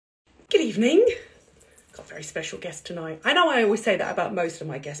Good evening. Got a very special guest tonight. I know I always say that about most of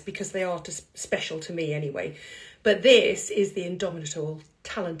my guests because they are special to me anyway. But this is the indomitable,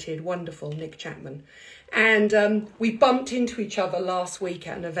 talented, wonderful Nick Chapman. And we bumped into each other last week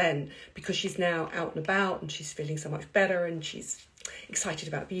at an event because she's now out and about and she's feeling so much better and she's excited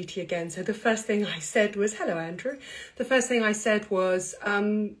about beauty again. So the first thing I said was, hello, Andrew. The first thing I said was,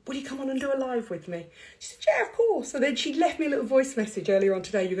 will you come on and do a live with me? She said, yeah, of course. So then she left me a little voice message earlier on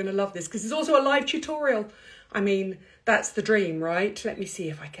today. You're going to love this because there's also a live tutorial. I mean, that's the dream, right? Let me see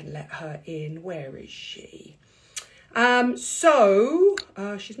if I can let her in. Where is she? She's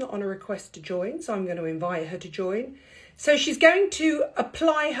not on a request to join, so I'm going to invite her to join. So she's going to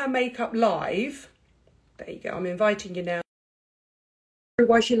apply her makeup live. There you go. I'm inviting you now.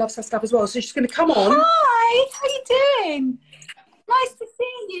 Why she loves her stuff as well. So she's going to come on. Hi, how you doing? Nice to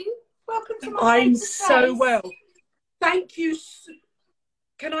see you. Welcome to my I'm space. so well. Thank you.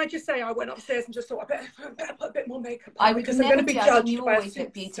 Can I just say I went upstairs and just thought I better put a bit more makeup on because I'm going to be judged. You always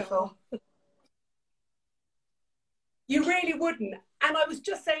look beautiful. You really wouldn't. And I was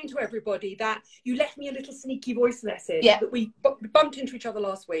just saying to everybody that you left me a little sneaky voice message that we bumped into each other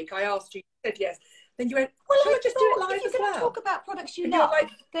last week. I asked you, you said yes. Then you went, well, I just do it live if you're going to talk about products you love,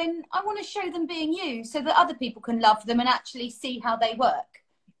 then I want to show them being you so that other people can love them and actually see how they work.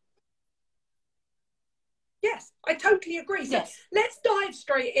 Yes, I totally agree. So let's dive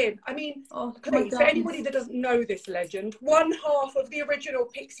straight in. I mean, please, for anybody that doesn't know this legend, one half of the original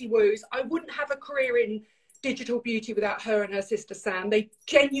Pixie Woos, I wouldn't have a career in digital beauty without her and her sister Sam. They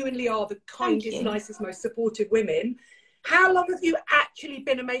genuinely are the kindest, nicest, most supportive women. How long have you actually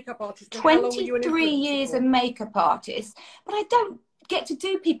been a makeup artist? 23 years a makeup artist, but I don't get to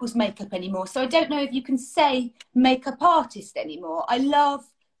do people's makeup anymore, so I don't know if you can say makeup artist anymore. I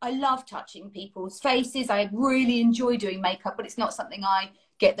love touching people's faces. I really enjoy doing makeup, but it's not something I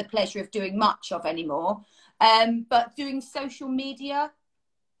get the pleasure of doing much of anymore. But doing social media,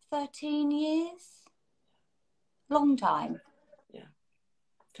 13 years. Long time.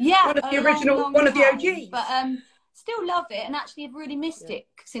 Yeah, one of the original, one of the OGs. But still love it, and actually have really missed it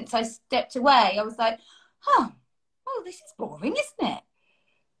since I stepped away. I was like, oh, this is boring, isn't it?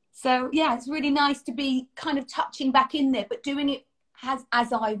 So yeah, it's really nice to be kind of touching back in there, but doing it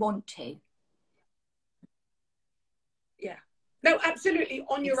as I want to. Yeah. No, absolutely,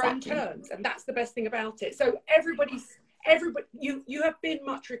 on your own terms, and that's the best thing about it. So everybody, you have been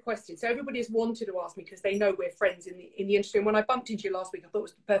much requested. So everybody has wanted to ask me because they know we're friends in the industry. And when I bumped into you last week, I thought it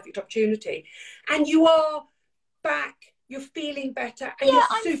was the perfect opportunity. And you are back. You're feeling better, and you're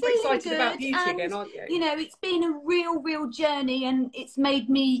super excited about beauty again, aren't you? You know, it's been a real journey, and it's made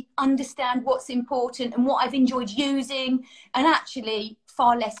me understand what's important and what I've enjoyed using, and actually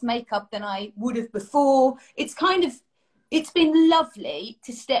far less makeup than I would have before. It's been lovely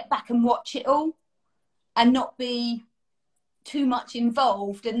to step back and watch it all and not be too much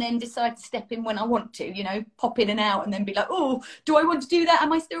involved, and then decide to step in when I want to, you know, pop in and out, and then be like, oh, do I want to do that?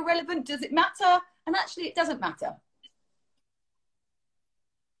 Am I still relevant? Does it matter? And actually it doesn't matter.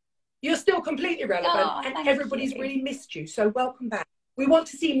 You're still completely relevant, and everybody's really missed you. So welcome back. We want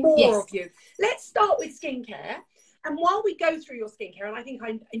to see more of you. Let's start with skincare. And while we go through your skincare,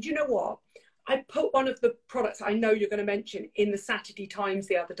 and you know what? I put one of the products I know you're going to mention in the Saturday Times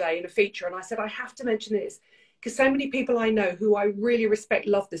the other day in a feature. And I said, I have to mention this because so many people I know who I really respect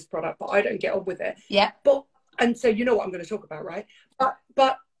love this product, but I don't get on with it. Yeah. And so you know what I'm going to talk about, right?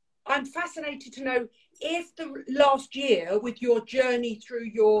 But I'm fascinated to know if the last year with your journey through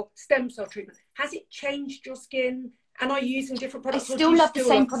your stem cell treatment, has it changed your skin? And are you using different products? I still love the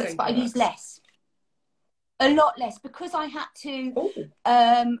same products, but I use less. A lot less, because I had to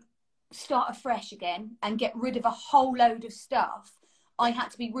start afresh again and get rid of a whole load of stuff. I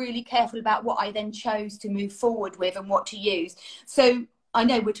had to be really careful about what I then chose to move forward with and what to use. So I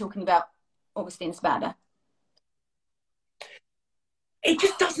know we're talking about Augustine Spada. It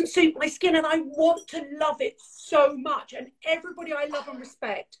just doesn't suit my skin, and I want to love it so much. And everybody I love and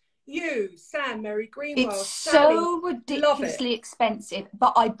respect, you, Sam, Mary Greenwell, it's Sally, so ridiculously expensive,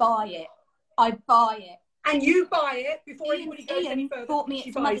 but I buy it. I buy it. And you buy it before anybody goes any further. Bought me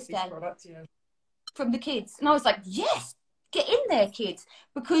it for Mother's Day from the kids, and I was like, yes, get in there, kids,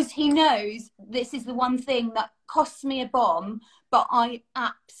 because he knows this is the one thing that costs me a bomb, but I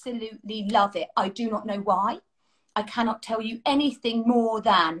absolutely love it. I do not know why. I cannot tell you anything more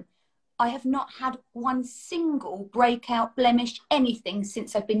than I have not had one single breakout, blemish, anything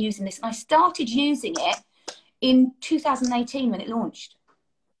since I've been using this. And I started using it in 2018 when it launched.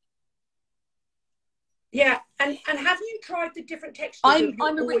 Yeah, and have you tried the different textures? I'm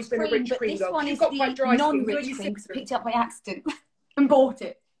a rich cream, but this one is the non-rich cream, because I picked it up by accident and bought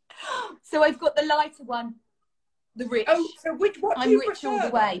it. So I've got the lighter one, the Riche. Oh, so what do I'm you Riche prefer, all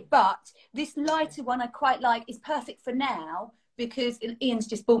the way, but this lighter one I quite like. Is perfect for now because Ian's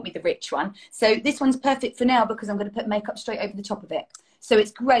just bought me the Riche one. So this one's perfect for now because I'm going to put makeup straight over the top of it. So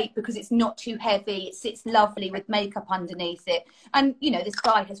it's great because it's not too heavy. It sits lovely with makeup underneath it. And, you know, this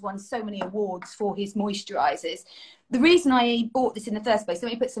guy has won so many awards for his moisturisers. The reason I bought this in the first place,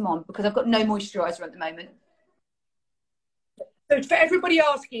 let me put some on because I've got no moisturiser at the moment. So for everybody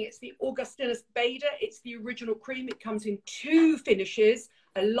asking, it's the Augustinus Beta. It's the original cream. It comes in 2 finishes,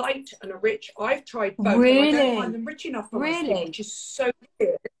 a light and a rich. I've tried both. Really? And I don't find them rich enough for my skin, which is so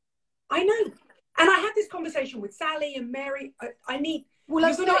good. I know. And I had this conversation with Sally and Mary. I need... Well,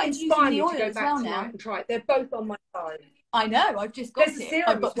 I've started using the oil to go as back well tonight now. and try it. They're both on my side. I know. I've just got There's it. a serum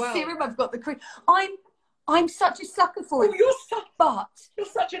I've got as the well. serum. I've got the cream. I'm such a sucker for it. Oh, you're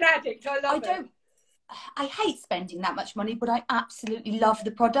such an addict. I love it. I hate spending that much money, but I absolutely love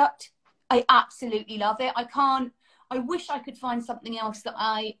the product. I absolutely love it. I wish I could find something else that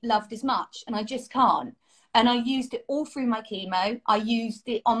I loved as much, and I just can't. And I used it all through my chemo. I used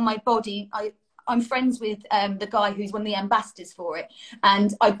it on my body. I'm friends with the guy who's one of the ambassadors for it.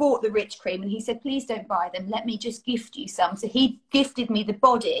 And I bought the Riche cream and he said, please don't buy them. Let me just gift you some. So he gifted me the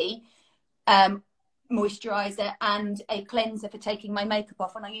body moisturiser and a cleanser for taking my makeup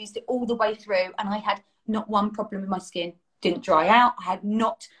off. And I used it all the way through and I had not one problem with my skin. Didn't dry out. I had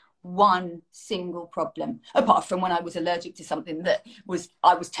not one single problem, apart from when I was allergic to something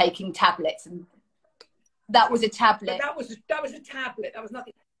I was taking tablets, and that was a tablet. But that was a tablet. That was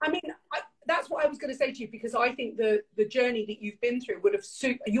nothing. I mean, that's what I was going to say to you, because I think the journey that you've been through would have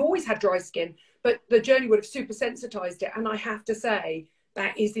you always had dry skin, but the journey would have super sensitized it. And I have to say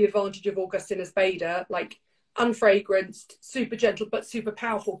that is the advantage of Augustinus Beta, like unfragranced, super gentle, but super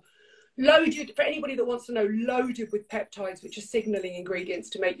powerful. Loaded, for anybody that wants to know, loaded with peptides, which are signaling ingredients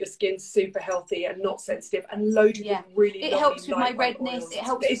to make your skin super healthy and not sensitive, and loaded with really it helps with my redness. Oils. It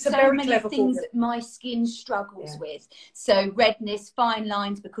helps it's with so many things that my skin struggles with. So redness, fine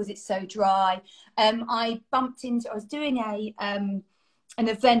lines because it's so dry. I was doing an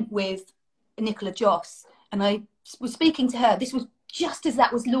event with Nicola Joss, and I was speaking to her. This was just as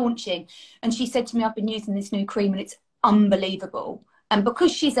that was launching, and she said to me, I've been using this new cream and it's unbelievable. And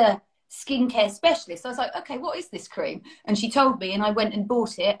because she's a skincare specialist, I was like, okay, what is this cream? And she told me, and I went and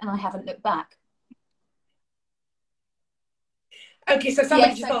bought it, and I haven't looked back. Okay, so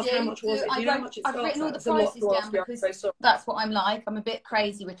somebody just asked how much was it? I've written all the prices down because that's what I'm like. I'm a bit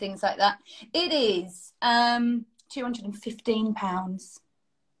crazy with things like that. It is £215.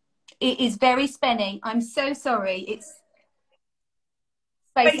 It is very spenny. I'm so sorry. It's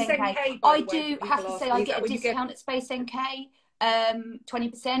Space NK. I do have to say I get a discount at Space NK,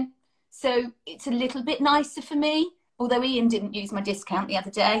 20%. So it's a little bit nicer for me, although Ian didn't use my discount the other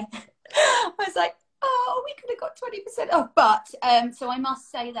day. I was like, oh, we could have got 20% off. But so I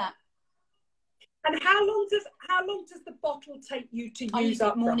must say that. And how long does the bottle take you to use? I use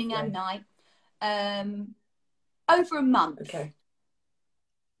it morning and night. Over a month. Okay.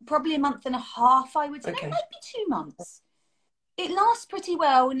 Probably a month and a half, I would say. Okay. No, maybe 2 months. It lasts pretty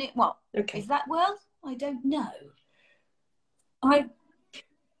well, and okay. Is that well? I don't know. I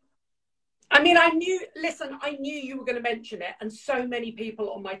mean, I knew you were going to mention it, and so many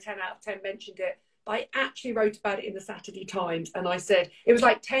people on my 10 out of 10 mentioned it. But I actually wrote about it in the Saturday Times, and I said it was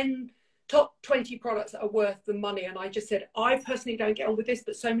like 10 top 20 products that are worth the money, and I just said I personally don't get on with this,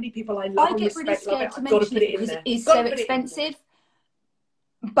 but so many people I love and respect love it. I've got to put it in there. It is so expensive,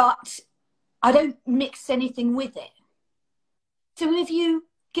 but I don't mix anything with it. So if you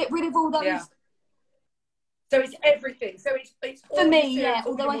get rid of all those. So it's everything. So it's for me, yeah.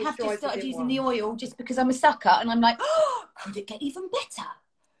 Although I have just started using the oil just because I'm a sucker, and I'm like, oh, could it get even better?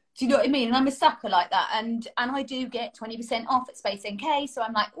 Do you know what I mean? And I'm a sucker like that, and I do get 20% off at Space NK, so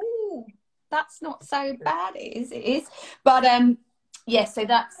I'm like, ooh, that's not so bad. It is. But yeah. So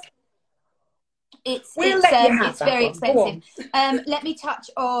it's very expensive. Let me touch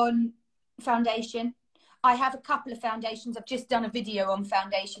on foundation. I have a couple of foundations. I've just done a video on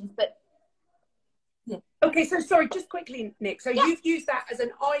foundations, but. Yeah. Okay, so sorry, just quickly, Nick. So you've used that as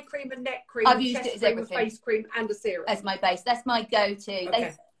an eye cream, a neck cream, I've used it as everything. A face cream, and a serum as my base. That's my go-to.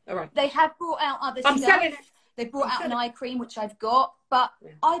 Okay. All right. They have brought out other stuff. Selling it. They've brought out an eye cream, which I've got, but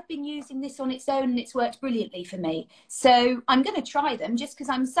I've been using this on its own, and it's worked brilliantly for me. So I'm going to try them just because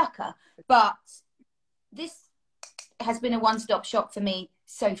I'm a sucker. But this has been a one-stop shop for me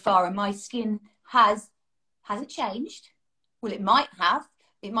so far, and my skin hasn't changed. Well, it might have.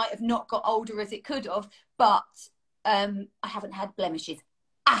 It might have not got older as it could have, but I haven't had blemishes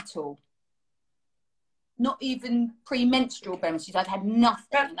at all. not even premenstrual blemishes. I've had nothing.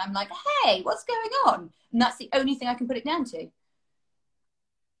 And I'm like, hey, what's going on? And that's the only thing I can put it down to.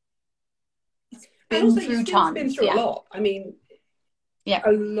 It's been also, through your times. Been through a lot. I mean,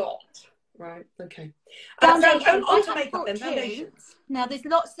 a lot. Right. Okay. Foundation. On to makeup then. Foundations. Now, there's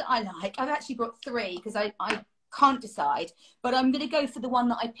lots that I like. I've actually brought 3 because I can't decide. But I'm going to go for the one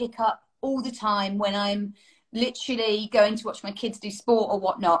that I pick up all the time when I'm literally going to watch my kids do sport or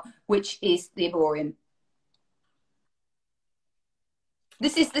whatnot, which is the Arborium.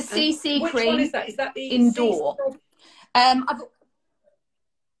 This is the CC which cream. Which one is that? Is that the Dore?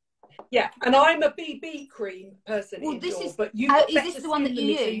 Yeah, and I'm a BB cream person. Well, this is. But you is this the one that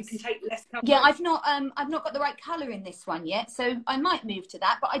you use? So you can take less coverage. Yeah, I've not got the right colour in this one yet, so I might move to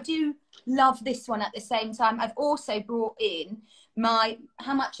that. But I do love this one at the same time. I've also brought in my.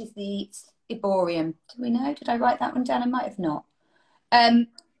 How much is the Arborium? Do we know? Did I write that one down? I might have not.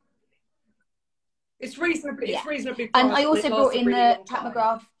 It's reasonably. Yeah. It's reasonably priced. And I also brought in the Pat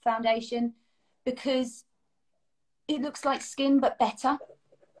McGrath foundation because it looks like skin but better.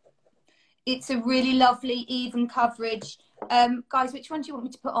 It's a really lovely, even coverage. Guys, which one do you want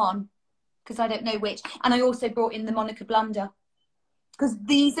me to put on? Because I don't know which. And I also brought in the Monica Blunder. Because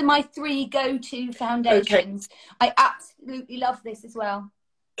these are my 3 go-to foundations. Okay. I absolutely love this as well.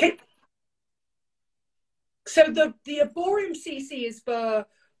 Okay. So the Arborium CC is for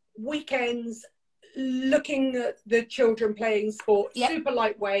weekends, looking at the children playing sport, super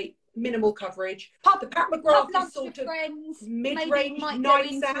lightweight, minimal coverage. The Pat McGrath is sort of mid-range, might nice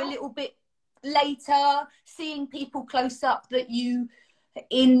go into a little bit later, seeing people close up that you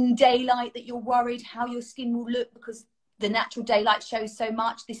in daylight that you're worried how your skin will look because the natural daylight shows so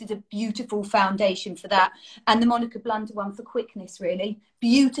much. This is a beautiful foundation for that. And the Monica Blunder one for quickness, really.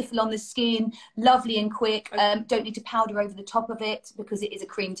 Beautiful on the skin, lovely and quick. Don't need to powder over the top of it because it is a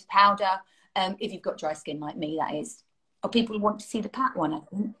cream to powder. If you've got dry skin like me, that is. Or people want to see the Pat one, I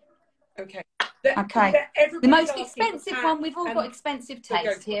think. Okay. The most expensive one. We've all got expensive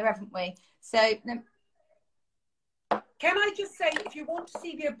taste here, haven't we? So, can I just say, if you want to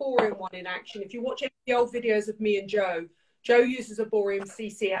see the Arborium one in action, if you watch any of the old videos of me and Joe uses Arborium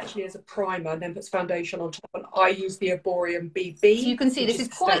CC actually as a primer and then puts foundation on top, and I use the Arborium BB. So you can see this is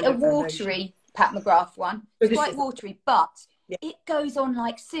quite a watery Pat McGrath one. It's quite watery, but it goes on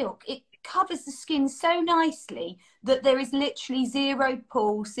like silk. It covers the skin so nicely that there is literally 0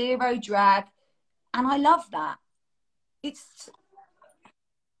 pull, 0 drag, and I love that. It's.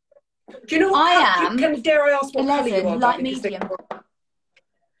 Do you know what? Dare I ask what 11, colour you are? light medium.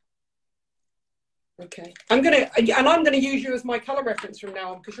 Okay, I'm gonna use you as my colour reference from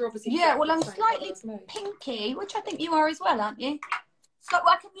now on because you're obviously well, I'm slightly pinky, which I think you are as well, aren't you? So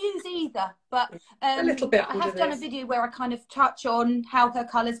I can use either, but a little bit. I have done a video where I kind of touch on how her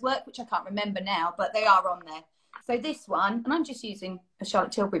colours work, which I can't remember now, but they are on there. So this one, and I'm just using a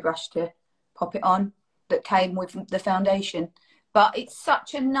Charlotte Tilbury brush to pop it on that came with the foundation. But it's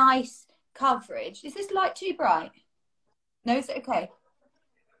such a nice coverage. Is this light too bright? No, is it okay?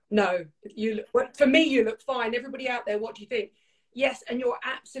 No, for me, you look fine. Everybody out there, what do you think? Yes, and you're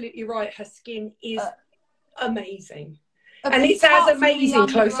absolutely right. Her skin is amazing. And it's as amazing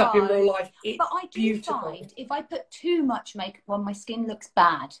close up in real life. But I do find if I put too much makeup on, my skin looks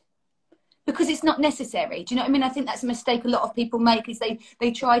bad. Because it's not necessary. Do you know what I mean? I think that's a mistake a lot of people make is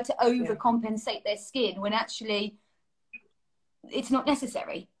they try to overcompensate their skin when actually it's not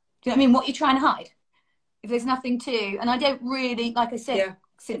necessary. Do you know what I mean? What you're trying to hide. If there's nothing to, and I don't really, like I said,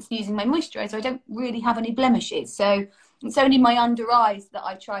 since using my moisturiser, I don't really have any blemishes. So it's only my under eyes that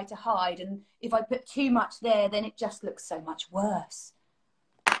I try to hide. And if I put too much there, then it just looks so much worse.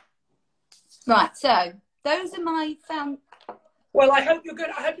 Right, so those are my Well, I hope you're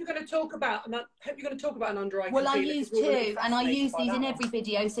going to talk about an under eye concealer. Well, I use 2, and I use these in every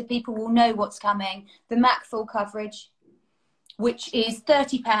video so people will know what's coming. The MAC Full Coverage, which is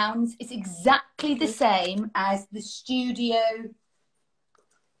 £30. It's exactly the same as the Studio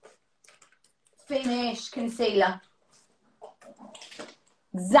Finish Concealer.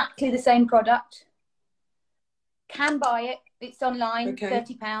 Exactly the same product. Can buy it. It's online,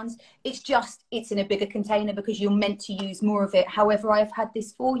 £30. It's in a bigger container because you're meant to use more of it. However, I've had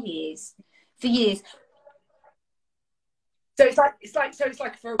this for years. So it's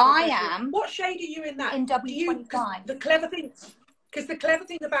like for a I am. What shade are you in that? In W25. The clever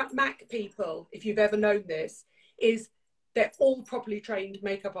thing about MAC people, if you've ever known this, is they're all properly trained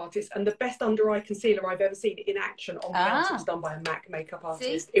makeup artists, and the best under eye concealer I've ever seen in action on camera was done by a MAC makeup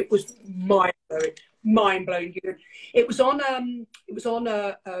artist. See? It was mind blowing. It was on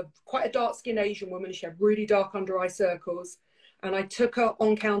quite a dark skinned Asian woman. She had really dark under eye circles, and I took her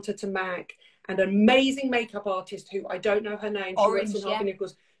on counter to MAC, and an amazing makeup artist who I don't know her name. Orange, she works in yeah. Harvey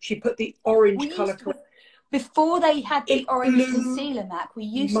Nichols. She put the orange colour. Before they had the orange concealer, Mac, we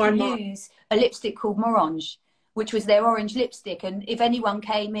used to use a lipstick called Morange, which was their orange lipstick. And if anyone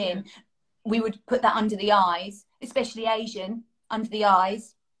came in, we would put that under the eyes, especially Asian, under the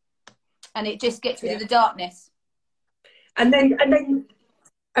eyes, and it just gets rid of the darkness. And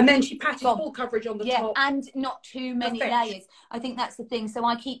then she patted full coverage on the top. And not too many layers. I think that's the thing. So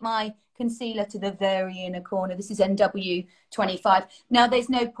I keep my concealer to the very inner corner. This is NW25. Now, there's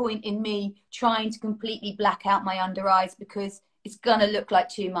no point in me trying to completely black out my under eyes because it's going to look like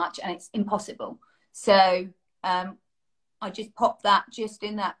too much and it's impossible. So I just pop that just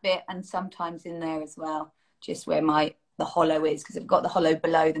in that bit and sometimes in there as well, just where the hollow is, because I've got the hollow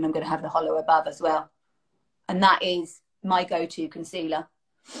below, then I'm going to have the hollow above as well. And that is my go-to concealer.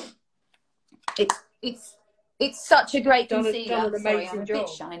 It's such a great concealer. Done an amazing I'm a job. bit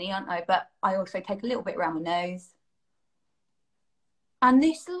shiny, aren't I? But I also take a little bit around my nose. And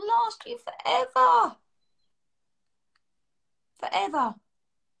this will last you forever. Forever.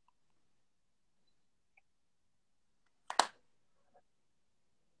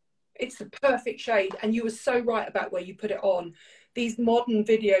 It's the perfect shade, and you were so right about where you put it on. These modern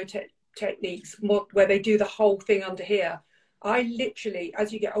video techniques where they do the whole thing under here, I literally,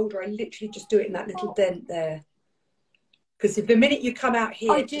 as you get older, I literally just do it in that little dent there. Because if the minute you come out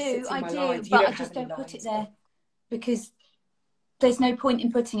here, I do, but I just don't put it there because there's no point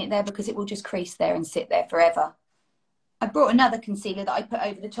in putting it there because it will just crease there and sit there forever. I brought another concealer that I put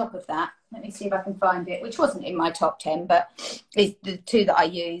over the top of that. Let me see if I can find it, which wasn't in my top 10, but is the two that I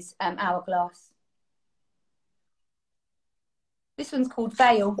use, Hourglass. This one's called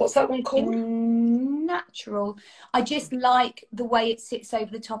Veil. What's that one called? Natural. I just like the way it sits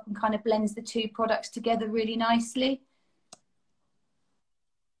over the top and kind of blends the two products together really nicely.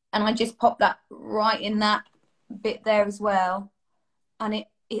 And I just pop that right in that bit there as well. And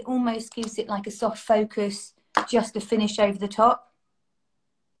it almost gives it like a soft focus just to finish over the top.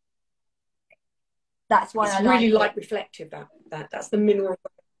 That's why I like it. It's really light reflective, that's the mineral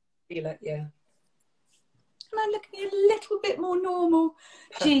concealer, yeah. And I'm looking a little bit more normal.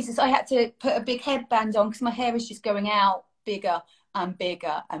 Jesus, I had to put a big headband on because my hair is just going out bigger and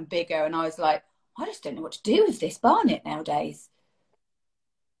bigger and bigger. And I was like, I just don't know what to do with this barnet nowadays.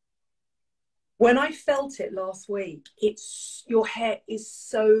 When I felt it last week, your hair is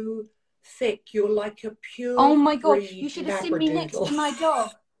so thick. You're like a pure. Oh my God, you should have seen me next to my dog.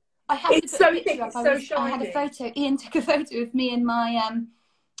 I have to put a picture up. I had a photo. Ian took a photo of me and my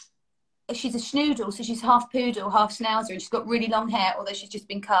she's a schnoodle, so she's half poodle, half schnauzer, and she's got really long hair, although she's just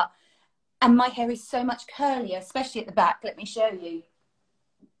been cut. And my hair is so much curlier, especially at the back. Let me show you.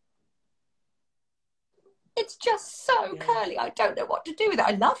 It's just so curly. I don't know what to do with it.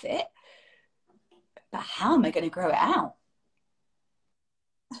 I love it. But how am I going to grow it out?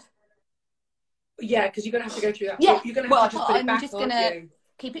 Yeah, because you're going to have to go through that. Yeah, you're going to have to just put it back, just going to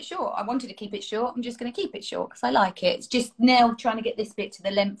keep it short. I wanted to keep it short. I'm just going to keep it short because I like it. It's just now trying to get this bit to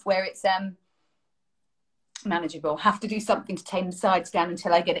the length where it's manageable. Have to do something to tame the sides down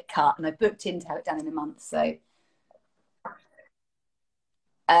until I get it cut. And I booked in to have it done in a month. So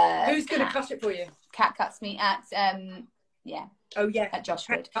who's going to cut it for you? Kat cuts me at at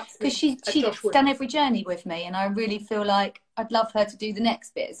Joshwood, because she's done every journey with me, and I really feel like I'd love her to do the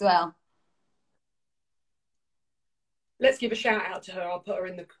next bit as well. Let's give a shout out to her. I'll put her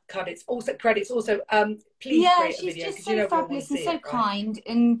in the credits. Also, please create a video, she's just so fabulous and so kind,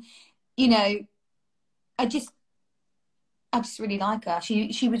 and you know, I just really like her.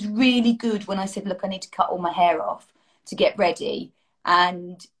 She was really good when I said, look, I need to cut all my hair off to get ready,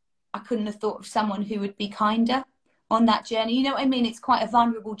 and I couldn't have thought of someone who would be kinder on that journey. You know what I mean? It's quite a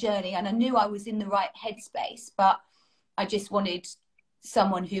vulnerable journey, and I knew I was in the right headspace, but I just wanted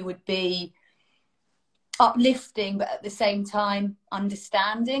someone who would be uplifting, but at the same time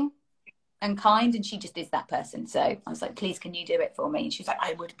understanding and kind, and she just is that person. So I was like, please, can you do it for me? And she was like,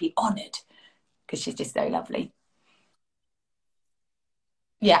 I would be honoured, because she's just so lovely.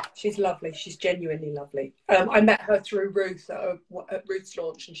 Yeah, she's lovely. She's genuinely lovely. I met her through Ruth at Ruth's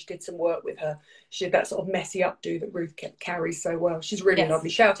launch, and she did some work with her. She did that sort of messy updo that Ruth carries so well. She's really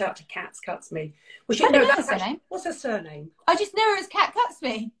lovely. Shout out to Kat Cuts Me. Well, I don't know her surname. What's her surname? I just know her as Kat Cuts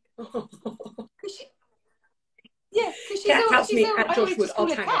Me. Because she's at Joshwood. I'll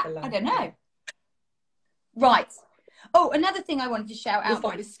tag her below. I don't know. Right. Oh, another thing I wanted to shout out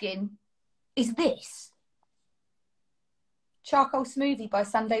for the skin is this. Charcoal Smoothie by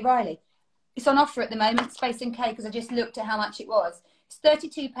Sunday Riley. It's on offer at the moment, Space and K, because I just looked at how much it was. It's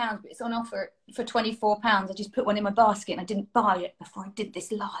 £32, but it's on offer for £24. I just put one in my basket and I didn't buy it before I did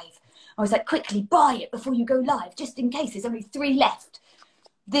this live. I was like, quickly buy it before you go live, just in case there's only 3 left.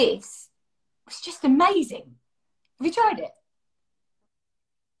 This was just amazing. Have you tried it?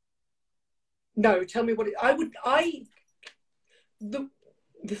 No, tell me what it,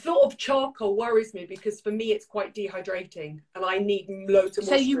 the thought of charcoal worries me because for me it's quite dehydrating and I need loads of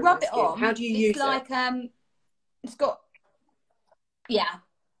moisture. So you rub it on. How do you use it? It's like it's got, yeah.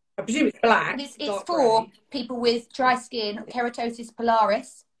 I presume it's black. It's for gray. people with dry skin, keratosis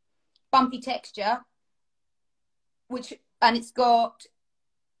pilaris, bumpy texture, and it's got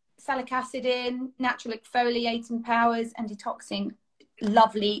salicylic acid in, natural exfoliating powers and detoxing,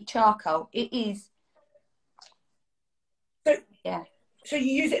 lovely charcoal. It is. So, yeah. So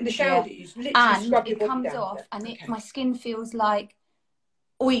you use it in the shower, you literally and scrub your it body comes down off, with it. and Okay. my skin feels like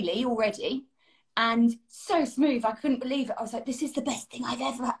oily already, and so smooth. I couldn't believe it. I was like, this is the best thing I've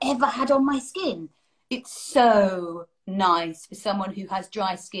ever had on my skin. It's so nice for someone who has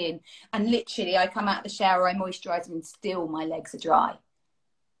dry skin. And literally, I come out of the shower, I moisturise them, and still my legs are dry.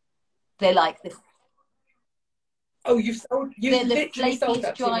 They're like the oh, you've literally sold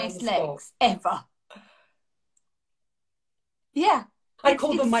that flakiest, to me on the driest spot. legs ever. Yeah. I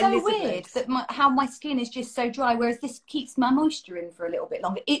call them my lizard legs. It's so weird that how my skin is just so dry, whereas this keeps my moisture in for a little bit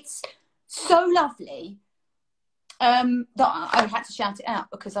longer. It's so lovely that I had to shout it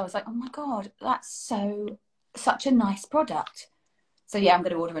out because I was like, oh my God, that's such a nice product. So yeah, I'm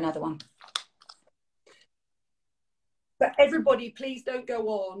going to order another one. But everybody, please don't go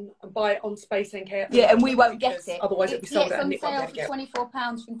on and buy it on Space NK. Yeah, and we won't get it. Otherwise it'll be sold out. It's on sale for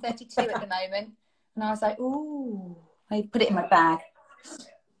 £24 from £32 at the moment. And I was like, ooh. I put it in my bag.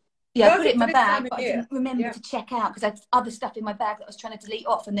 Yeah, I put it in my bag, but I didn't remember to check out because I had other stuff in my bag that I was trying to delete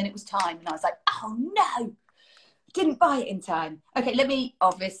off, and then it was time. And I was like, oh no, didn't buy it in time. Okay, let me,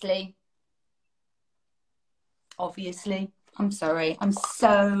 obviously, I'm sorry. I'm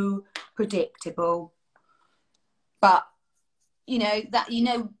so predictable. But, you know,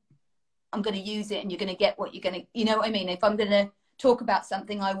 I'm going to use it and you're going to get what you're going to, you know what I mean? If I'm going to talk about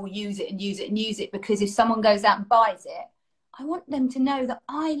something, I will use it and use it and use it, because if someone goes out and buys it, I want them to know that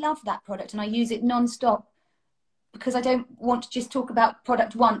I love that product and I use it non-stop, because I don't want to just talk about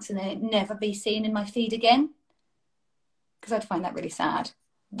product once and then it never be seen in my feed again, because I'd find that really sad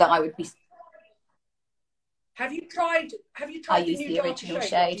that I would be. Have you tried I use the original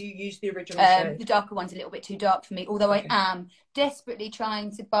shade. Do you use the original shade? The darker one's a little bit too dark for me, although I am desperately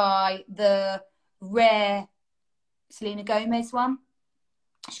trying to buy the rare Selena Gomez one.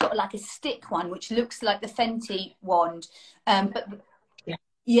 She's got like a stick one, which looks like the Fenty wand. But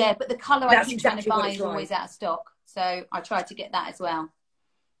but the colour I keep trying to buy is always out of stock. So I tried to get that as well.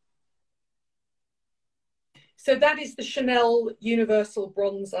 So that is the Chanel Universelle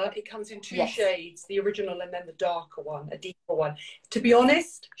bronzer. It comes in 2 shades, the original and then the darker one, a deeper one. To be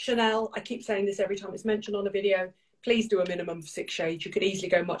honest, Chanel, I keep saying this every time it's mentioned on a video, please do a minimum of 6 shades. You could easily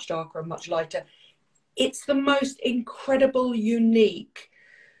go much darker and much lighter. It's the most incredible, unique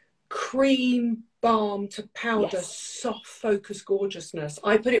cream balm to powder, soft focus gorgeousness.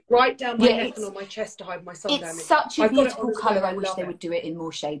 I put it right down my neck and on my chest to hide my sun damage. It's such a beautiful colour. I wish they would do it in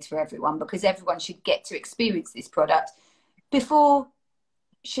more shades for everyone, because everyone should get to experience this product before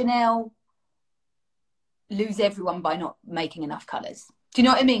Chanel lose everyone by not making enough colours. Do you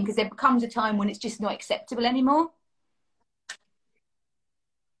know what I mean? Because there becomes a time when it's just not acceptable anymore.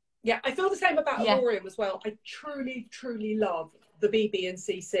 Yeah, I feel the same about Dore as well. I truly, truly love the BB and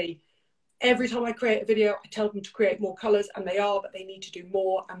CC. Every time I create a video, I tell them to create more colours, and they are, but they need to do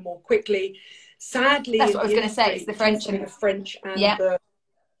more and more quickly. Sadly, that's what I was going to say. It's the French and the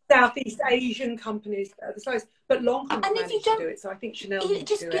Southeast Asian companies that are the slowest. But Lancôme managed to do it, so I think Chanel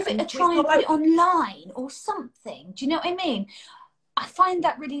needs to do it. Just give it a try and put it online or something. Do you know what I mean? I find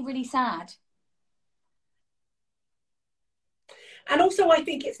that really, really sad. And also, I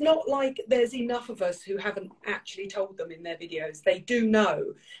think it's not like there's enough of us who haven't actually told them in their videos. They do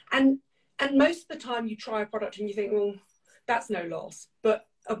know. And most of the time you try a product and you think, well, that's no loss. But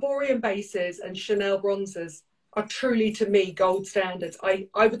Arborian bases and Chanel bronzers are truly, to me, gold standards. They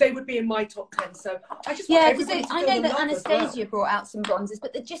would be in my top 10. So I just want everybody to feel I know that Anastasia Anastasia brought out some bronzers,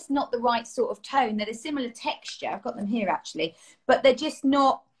 but they're just not the right sort of tone. They're a similar texture. I've got them here, actually. But they're just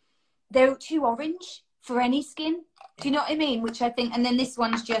not... They're too orange for any skin. Do you know what I mean? Which I think, and then this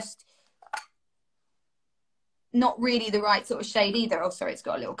one's just not really the right sort of shade either. Oh, sorry, it's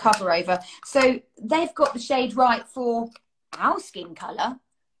got a little cover over. So they've got the shade right for our skin colour,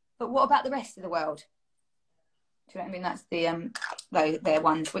 but what about the rest of the world? Do you know what I mean? That's their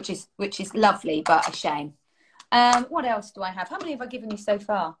ones, which is lovely, but a shame. What else do I have? How many have I given you so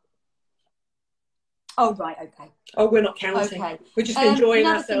far? Oh, right, okay. Oh, we're not counting. Okay. We're just enjoying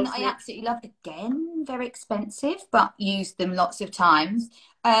another ourselves. thing that I absolutely love, again, very expensive, but used them lots of times,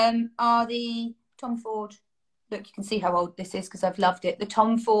 are the Tom Ford. Look, you can see how old this is because I've loved it. The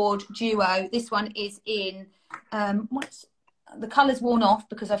Tom Ford Duo. This one is in, what's the colour's worn off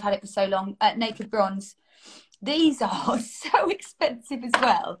because I've had it for so long. Naked Bronze. These are so expensive as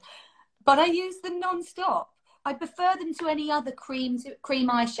well, but I use them non-stop. I prefer them to any other cream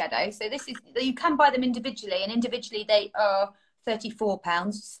eyeshadow. So this is, you can buy them individually, and individually they are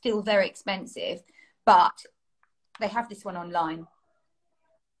 £34, still very expensive, but they have this one online.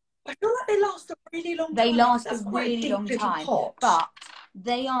 I feel like they last a really long time. They last a really long time, pot. but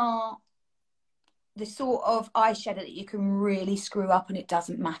they are the sort of eyeshadow that you can really screw up and it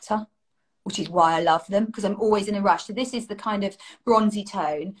doesn't matter, which is why I love them, because I'm always in a rush. So this is the kind of bronzy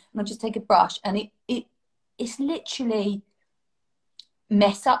tone, and I'll just take a brush, and it's literally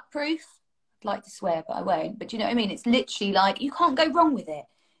mess up proof. I'd like to swear, but I won't. But do you know what I mean? It's literally like, you can't go wrong with it.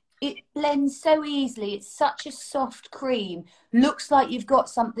 It blends so easily. It's such a soft cream. Looks like you've got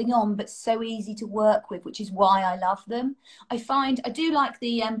something on, but so easy to work with, which is why I love them. I do like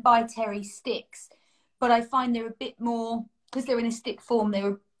the By Terry sticks, but I find they're a bit more, because they're in a stick form, they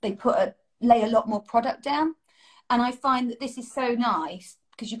lay a lot more product down. And I find that this is so nice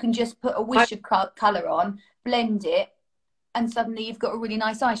because you can just put a wish of colour on, blend it, and suddenly you've got a really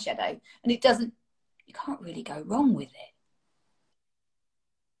nice eyeshadow. And you can't really go wrong with it.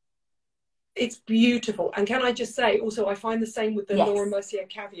 It's beautiful. And can I just say, also, I find the same with the Laura Mercier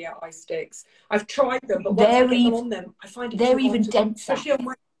Caviar eye sticks. I've tried them, but once I get them on them, I find it they're even denser. Especially on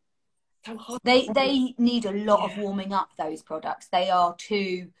my... So hard. They need a lot of warming up, those products. They are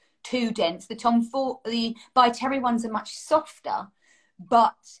too dense. The By Terry ones are much softer,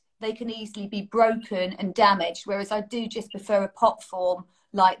 but they can easily be broken and damaged, whereas I do just prefer a pot form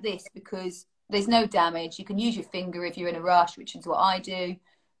like this because there's no damage. You can use your finger if you're in a rush, which is what I do,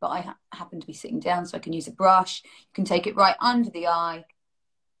 but I happen to be sitting down, so I can use a brush. You can take it right under the eye,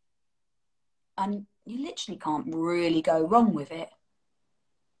 and you literally can't really go wrong with it.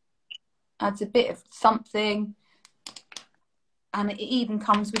 Adds a bit of something, and it even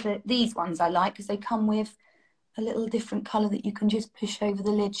comes with these ones I like, because they come with a little different colour that you can just push over the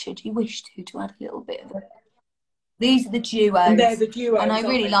lid should you wish to add a little bit of it. These are the duos. And they're the duos, and I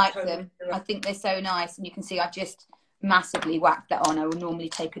really like them. I think they're so nice, and you can see I've just massively whacked that on. I will normally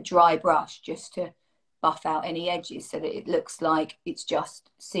take a dry brush just to buff out any edges so that it looks like it's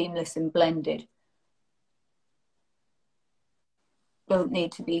just seamless and blended. Don't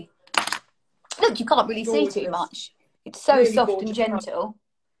need to be... Look, you can't really see too much. It's so really soft and gentle.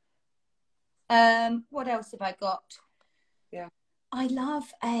 What else have I got? Yeah. I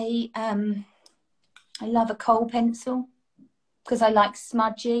love a kohl pencil because I like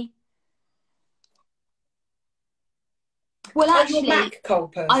smudgy. Well, actually, MAC kohl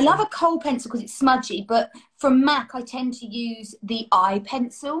pencil. I love a kohl pencil because it's smudgy, but from MAC I tend to use the eye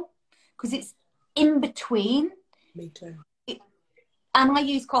pencil because it's in between. Me too. And I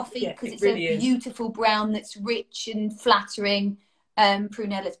use coffee because it's really a beautiful brown that's rich and flattering.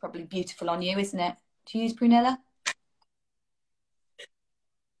 Prunella's probably beautiful on you, isn't it? Do you use Prunella?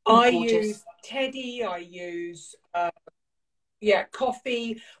 I use Teddy. I use,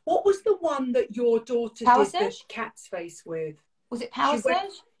 coffee. What was the one that your daughter did the cat's face with? Was it Power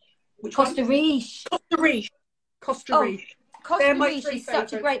Surge? Costa Riche. Costa Riche. Costa Riche. Costa Riche is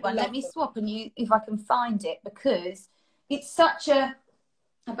such a great one. Let me swap and if I can find it, because it's such a...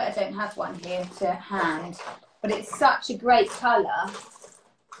 I bet I don't have one here to hand, but it's such a great colour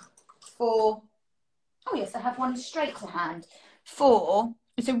for... Oh, yes, I have one straight to hand.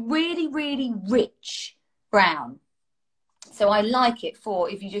 It's a really, really rich brown. So I like it for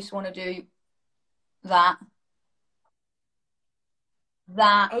if you just want to do that.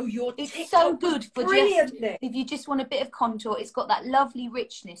 Oh, your it's TikTok so good for just if you just want a bit of contour. It's got that lovely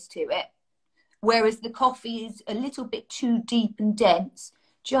richness to it, whereas the coffee is a little bit too deep and dense,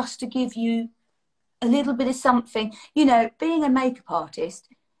 just to give you a little bit of something. You know, being a makeup artist,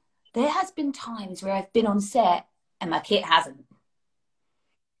 there has been times where I've been on set and my kit hasn't,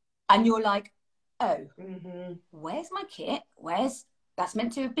 and you're like, oh, where's my kit? That's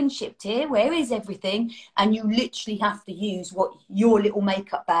meant to have been shipped here. Where is everything? And you literally have to use your little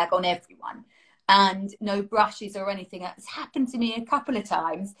makeup bag on everyone, and no brushes or anything. It's happened to me a couple of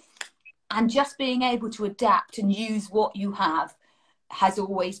times, and just being able to adapt and use what you have has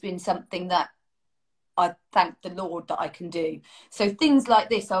always been something that I thank the Lord that I can do. So things like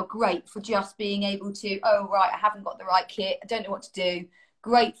this are great for just being able to, oh, right, I haven't got the right kit, I don't know what to do.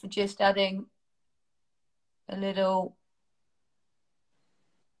 Great for just adding a little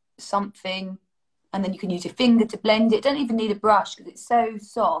something and then you can use your finger to blend it. Don't even need a brush because it's so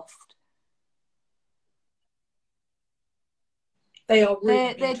soft. They are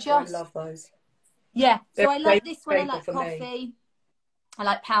really beautiful. I love those. Yeah, so They're I like this one. I like for Coffee. me. I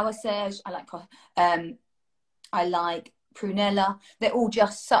like Power Surge. I like Prunella. They're all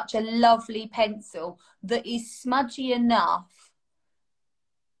just such a lovely pencil that is smudgy enough.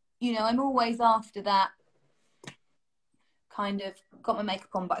 You know, I'm always after that kind of got my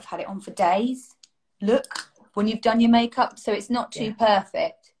makeup on, but I've had it on for days. Look, when you've done your makeup, so it's not too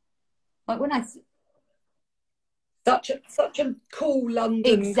perfect. Like when I... Such a cool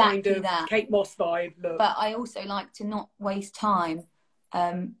London kind of Kate Moss vibe look. But I also like to not waste time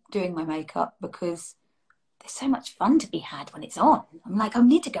doing my makeup because there's so much fun to be had when it's on. I'm like, I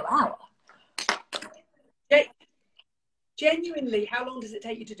need to go out. Genuinely, how long does it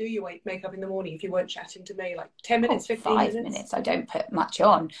take you to do your makeup in the morning if you weren't chatting to me? Like 10 minutes, 15 minutes? 5 minutes. I don't put much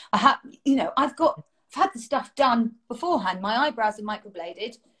on. I've had the stuff done beforehand. My eyebrows are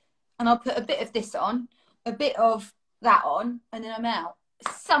microbladed, and I'll put a bit of this on, a bit of that on, and then I'm out.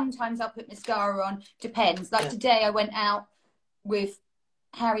 Sometimes I'll put mascara on, depends. Like today I went out with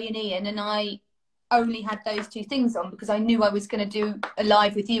Harry and Ian, and I only had those two things on because I knew I was going to do a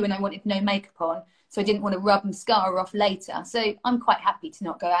live with you and I wanted no makeup on, so I didn't want to rub mascara off later. So I'm quite happy to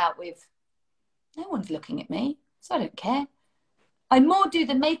not go out with, no one's looking at me, so I don't care. I more do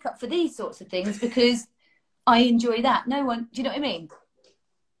the makeup for these sorts of things because I enjoy that. No one, do you know what I mean?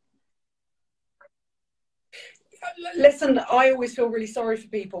 Listen, I always feel really sorry for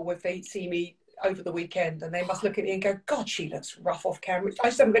people if they see me over the weekend and they must look at me and go, God, she looks rough off camera. I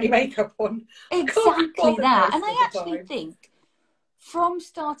just haven't got any makeup on. Exactly that. And I actually think from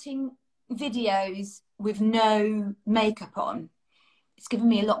starting videos with no makeup on, it's given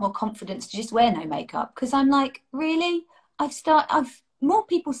me a lot more confidence to just wear no makeup, because I'm like, really? More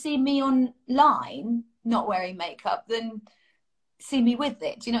people see me online not wearing makeup than see me with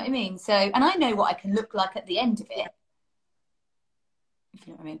it. Do you know what I mean? So, and I know what I can look like at the end of it. If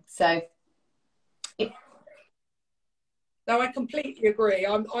you know what I mean. So no, I completely agree.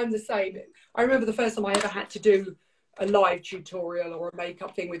 I'm the same. I remember the first time I ever had to do a live tutorial or a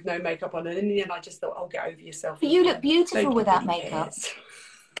makeup thing with no makeup on, and in the end I just thought, oh, get over yourself. But you look beautiful without makeup.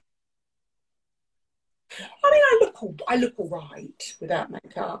 I mean, I look all right without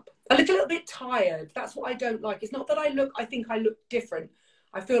makeup. I look a little bit tired. That's what I don't like. It's not that I think I look different.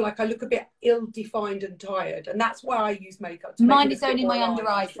 I feel like I look a bit ill-defined and tired, and that's why I use makeup. Mine is only my under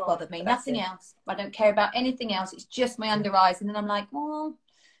eyes that bother me. Nothing else. I don't care about anything else. It's just my under eyes, and then I'm like, well,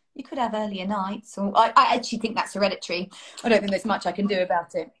 you could have earlier nights. Or I actually think that's hereditary. I don't think there's much I can do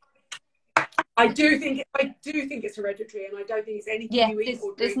about it. I do think it's hereditary, and I don't think it's anything you eat or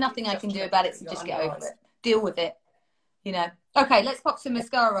drink. There's nothing I can do about it, so just get over it. Deal with it. You know. Okay, let's pop some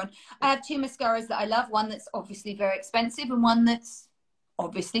mascara on. I have two mascaras that I love. One that's obviously very expensive, and one that's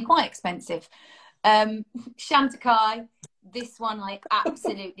obviously quite expensive. Chantecaille. This one I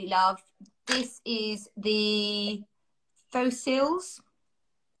absolutely love. This is the Faux Cils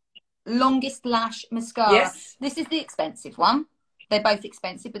Longest Lash Mascara. Yes. This is the expensive one. They're both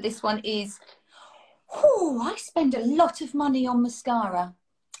expensive, but this one is... Oh, I spend a lot of money on mascara.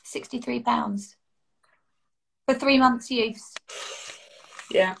 £63 for 3 months use.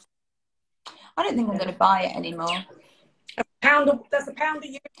 Yeah. I don't think I'm going to buy it anymore. That's a pound a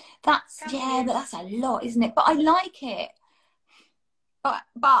year. But that's a lot, isn't it? But I like it.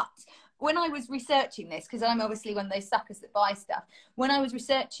 But when I was researching this, because I'm obviously one of those suckers that buy stuff, when I was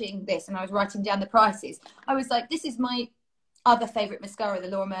researching this and I was writing down the prices, I was like, this is my other favourite mascara, the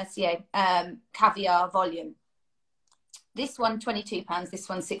Laura Mercier Caviar Volume. This one, £22, this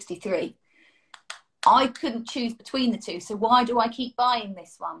one, £63. I couldn't choose between the two, so why do I keep buying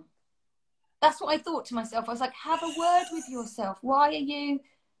this one? That's what I thought to myself. I was like, have a word with yourself. Why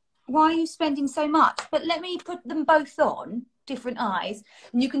are you spending so much? But let me put them both on, different eyes,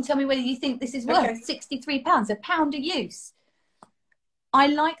 and you can tell me whether you think this is worth £63, a pound a use. I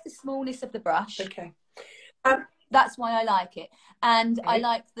like the smallness of the brush. Okay. That's why I like it. And I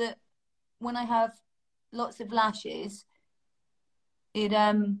like that when I have lots of lashes, it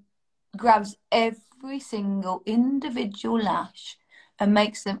grabs every single individual lash and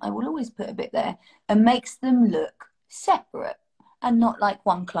makes them, I will always put a bit there, and makes them look separate and not like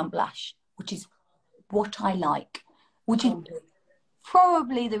one clump lash, which is what I like. Which is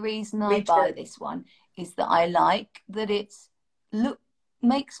probably the reason I buy this one, is that I like that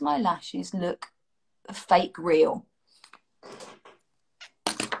makes my lashes look fake real.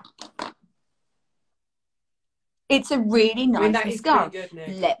 It's a really nice mascara. Good,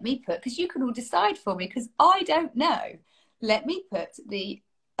 let me put, because you can all decide for me, because I don't know. Let me put the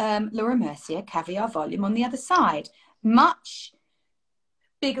Laura Mercier Caviar Volume on the other side. Much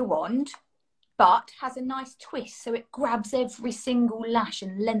bigger wand, but has a nice twist, so it grabs every single lash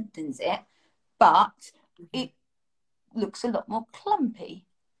and lengthens it, but it looks a lot more clumpy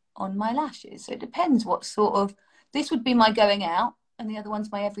on my lashes. So it depends what sort of, this would be my going out and the other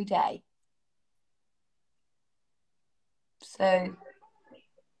one's my everyday. So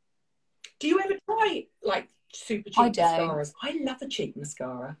do you ever try like super cheap mascaras? I love a cheap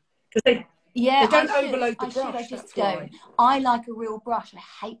mascara because they don't overload the brush. I just don't. I like a real brush.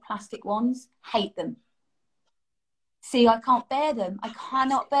 I hate plastic ones. Hate them. See, I can't bear them. I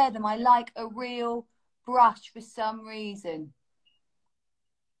cannot bear them. I like a real brush for some reason.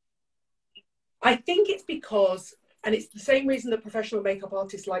 I think it's because, and it's the same reason that professional makeup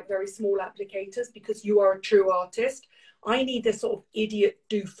artists like very small applicators, because you are a true artist. I need this sort of idiot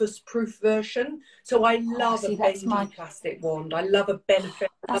doofus proof version. So I love a bendy plastic wand. I love a benefit.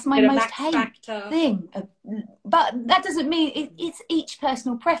 That's my most hate thing. But that doesn't mean it's each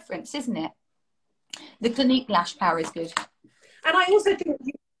personal preference, isn't it? The Clinique Lash Power is good. And I also think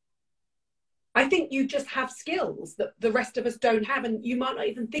you just have skills that the rest of us don't have, and you might not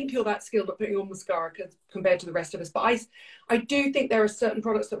even think you're that skilled at putting on mascara compared to the rest of us. But I do think there are certain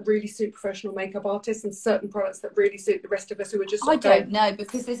products that really suit professional makeup artists and certain products that really suit the rest of us who are just I don't know,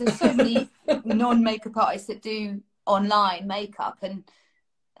 because there's so many non-makeup artists that do online makeup, and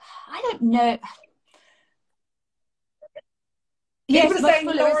I don't know. Yeah, it's much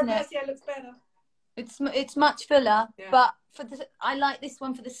fuller, isn't it? Yeah, looks better. It's much fuller, but I like this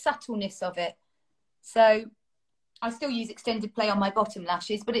one for the subtleness of it. So I still use extended play on my bottom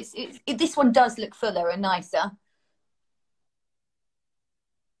lashes, but this one does look fuller and nicer.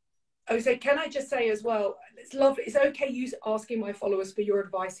 Oh, so can I just say as well, it's lovely. It's okay you asking my followers for your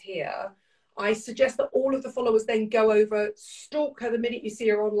advice here. I suggest that all of the followers then go over, stalk her the minute you see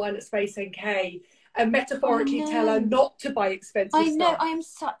her online at Space NK, and metaphorically tell her not to buy expensive stuff. I know, I am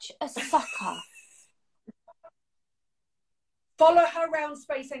such a sucker. Follow her around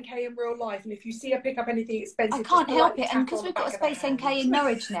Space NK in real life, and if you see her pick up anything expensive, I can't help it. And because we've got a Space NK in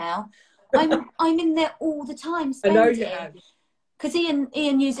Norwich now, I'm in there all the time spending. I know you have. Because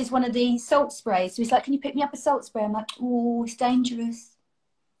Ian uses one of the salt sprays, so he's like, "Can you pick me up a salt spray?" I'm like, "Oh, it's dangerous.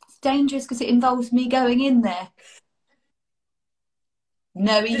 It's dangerous because it involves me going in there."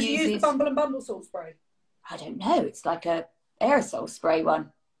 No, he uses. Does he use the Bumble and Bumble salt spray? I don't know. It's like a aerosol spray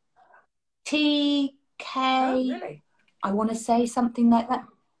one. TK. Oh, really? I want to say something like that.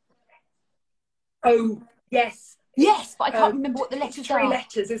 Oh, yes. Yes, but I can't remember what the letters are. 3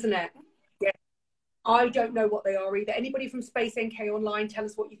 letters, isn't it? Yeah. I don't know what they are either. Anybody from Space NK online, tell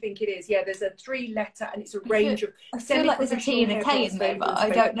us what you think it is. Yeah, there's a 3-letter and it's a range of... I feel like there's a T and a K in there, but I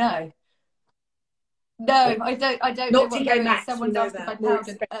don't know. No, I don't know what they are. Someone's asked if I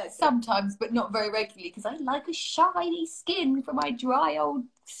powder sometimes, but not very regularly, because I like a shiny skin for my dry old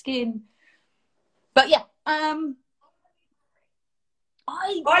skin. But yeah,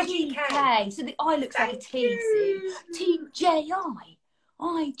 IGK. So the I looks like a T. TJI.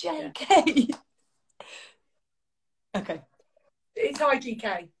 IJK. Okay. It's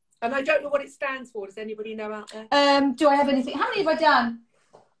IGK. And I don't know what it stands for. Does anybody know out there? Do I have anything? How many have I done?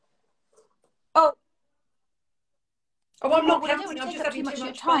 Oh, I'm not counting. I'm just having too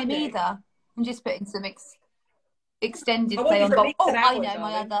much time either. I'm just putting some extended play on both. Oh, I know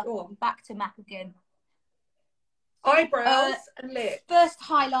my other. Back to MAC again. Eyebrows and lips. First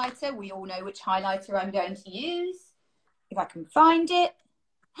highlighter. We all know which highlighter I'm going to use. If I can find it.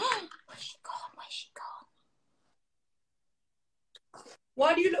 Where's she gone? Where's she gone?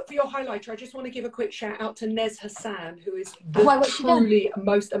 While you look for your highlighter, I just want to give a quick shout out to Nez Hassan, who is the truly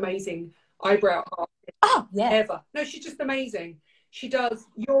most amazing eyebrow artist ever. No, she's just amazing. She does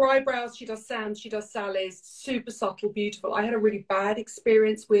your eyebrows, she does Sam's, she does Sally's, super subtle, beautiful. I had a really bad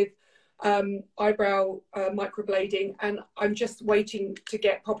experience with eyebrow microblading, and I'm just waiting to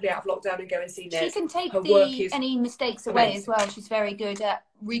get properly out of lockdown and go and see Nez. She can take any mistakes away as well. She's very good at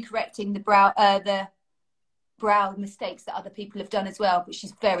recorrecting the brow mistakes that other people have done as well, but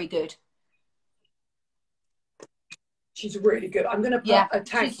she's very good. She's really good. I'm going to put a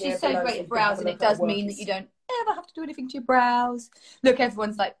tag She's so great at brows, and it does mean that you don't ever have to do anything to your brows. Look,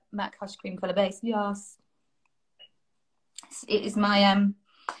 everyone's like, MAC Hush Cream Colour Base. Yes. It is my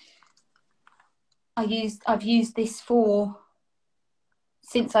I've used this forever.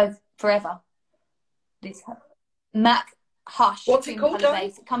 This MAC Hush Cream Colour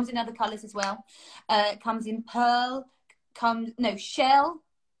Base. It comes in other colours as well. It comes in pearl, shell,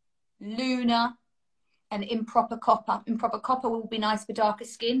 lunar, and improper copper. Improper copper will be nice for darker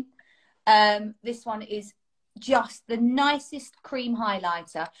skin. This one is just the nicest cream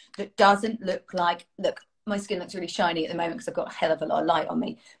highlighter that doesn't look like, look, my skin looks really shiny at the moment because I've got a hell of a lot of light on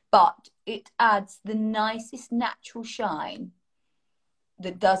me, but it adds the nicest natural shine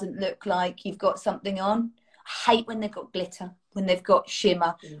that doesn't look like you've got something on. I hate when they've got glitter, when they've got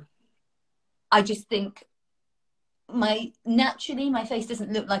shimmer. Yeah. I just think naturally my face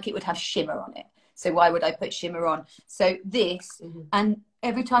doesn't look like it would have shimmer on it. So why would I put shimmer on? So this, and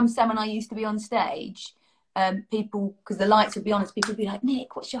every time Sam and I used to be on stage, people, because the lights would be on us, people would be like,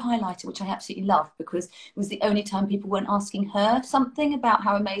 Nick, what's your highlighter? Which I absolutely love, because it was the only time people weren't asking her something about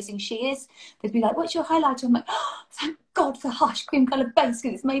how amazing she is. They'd be like, what's your highlighter? I'm like, oh, thank God for Hush cream colour base,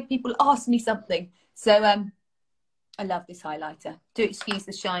 because it's made people ask me something. So I love this highlighter. Do excuse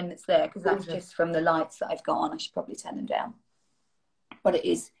the shine that's there, because that's just from the lights that I've got on. I should probably turn them down. But it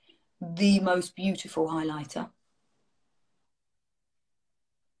is the most beautiful highlighter.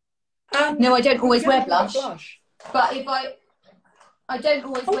 No, I don't always wear blush. But if I don't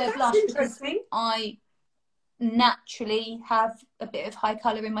always wear blush because I naturally have a bit of high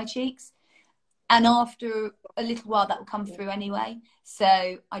colour in my cheeks. And after a little while, that will come through anyway.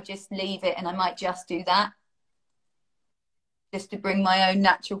 So I just leave it, and I might just do that, just to bring my own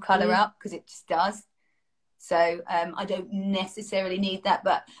natural colour up, because it just does. So I don't necessarily need that,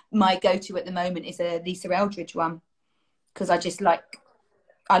 but my go-to at the moment is a Lisa Eldridge one, because I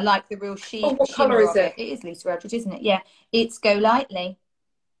like the real sheen. Oh, what colour is it? It is Lisa Eldridge, isn't it? Yeah, it's Golightly.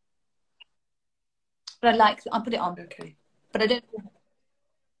 But I put it on. Okay. But I don't.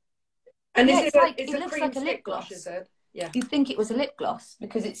 And yeah, it looks like a lip gloss, is it? Yeah. You'd think it was a lip gloss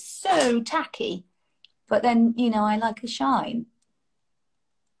because it's so tacky, but then I like a shine.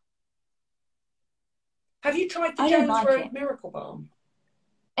 Have you tried the Jones Road Miracle Balm?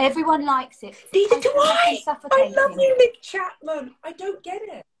 Everyone likes it. Neither do I. I love you, Nick Chapman. I don't get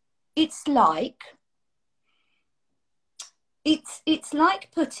it. It's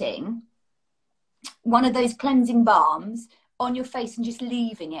like putting one of those cleansing balms on your face and just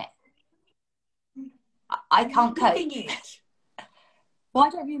leaving it. I can't cope. Why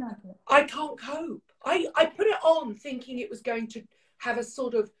don't you like it? I can't cope. I put it on thinking it was going to have a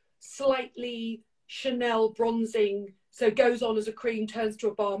sort of slightly Chanel bronzing, so it goes on as a cream, turns to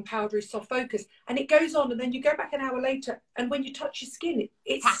a balm, powdery, soft focus, and it goes on, and then you go back an hour later, and when you touch your skin,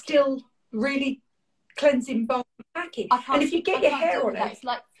 it's tacky. Still really cleansing balm tacky. And if you get your hair on it, it's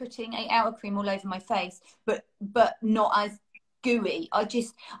like putting 8 hour cream all over my face, but not as gooey. I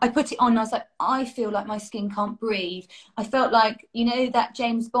put it on and I was like, I feel like my skin can't breathe. I felt like, that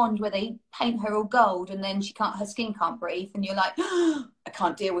James Bond where they paint her all gold and then her skin can't breathe, and you're like, oh, I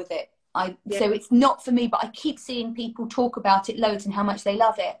can't deal with it. So it's not for me, but I keep seeing people talk about it loads and how much they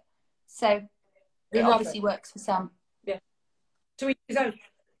love it. So it obviously works for some. Yeah. To each his own.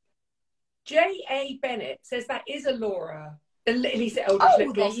 J.A. Bennett says that is a Lisa Eldridge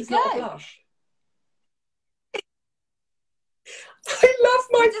lip gloss. It's not a blush. I love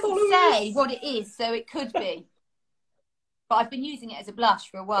my followers. It doesn't say what it is, so it could be. But I've been using it as a blush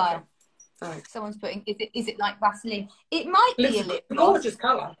for a while. Okay. Right. Someone's putting, is it like Vaseline? It might be a lip gloss. Gorgeous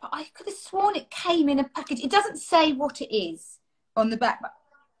colour. But I could have sworn it came in a package. It doesn't say what it is on the back.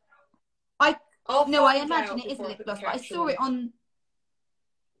 I imagine it is a lip gloss, but I saw it on.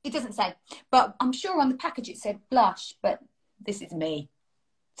 It doesn't say, but I'm sure on the package it said blush. But this is me,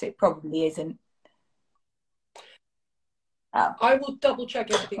 so it probably isn't. Oh. I will double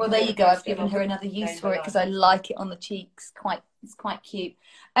check everything. Well, there you go. I've given her another use for it because I like it on the cheeks. It's quite cute.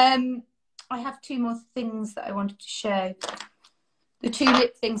 I have 2 more things that I wanted to show. The 2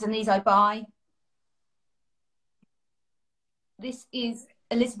 lip things, and these I buy. This is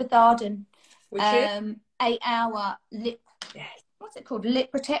Elizabeth Arden. 8 hour lip. Yes. What's it called? Lip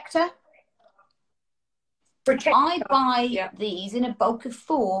Protector. I buy these in a bulk of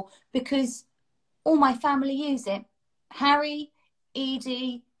 4 because all my family use it. Harry,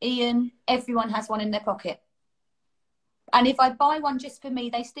 Edie, Ian, everyone has one in their pocket. And if I buy one just for me,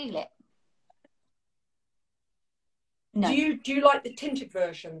 they steal it. No. Do you like the tinted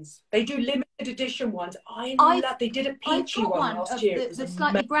versions? They do limited edition ones. They did a peachy one last year. The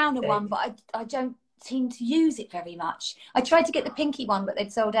slightly browner one, but I don't seem to use it very much. I tried to get the pinky one, but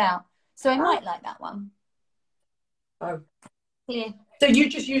they'd sold out. So I might like that one. Oh. Clear. So you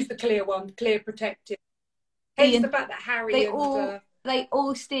just use the clear one, clear protective. Hence the fact that Harry they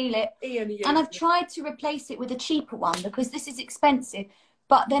all steal it. Ian, and I've tried to replace it with a cheaper one because this is expensive,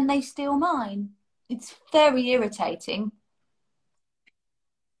 but then they steal mine. It's very irritating.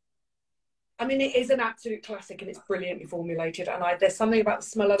 I mean, it is an absolute classic and it's brilliantly formulated. And there's something about the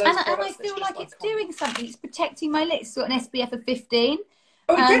smell of those products. And I feel like it's doing something. It's protecting my lips. It's got an SPF of 15.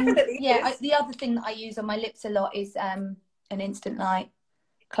 Oh, it And definitely yeah, is. the other thing that I use on my lips a lot is an Instant Light,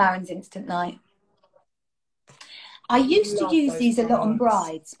 Clarins Instant Light. I used to Love use those these a lot on products.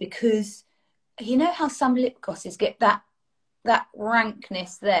 brides because you know how some lip glosses get that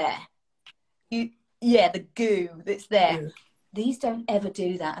rankness there. Yeah, the goo that's there. Yeah. These don't ever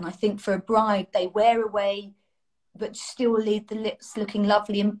do that, and I think for a bride, they wear away, but still leave the lips looking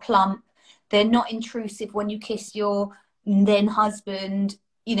lovely and plump. They're not intrusive when you kiss your then husband.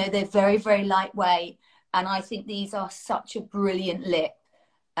 You know, they're very, very lightweight, and I think these are such a brilliant lip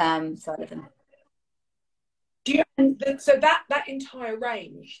side of them. Do you, so that entire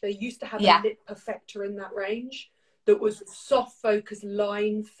range, they used to have a Yeah. lip perfector in that range that was soft focus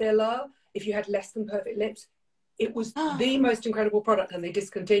line filler. If you had less than perfect lips, it was the most incredible product, and they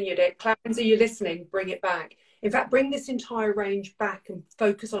discontinued it. Clarins, are you listening? Bring it back. In fact, bring this entire range back and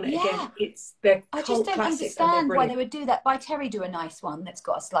focus on it again. They're I just cult don't classics and they're understand why they brilliant. would do that. By Terry do a nice one that's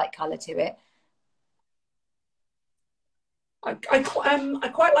got a slight colour to it. I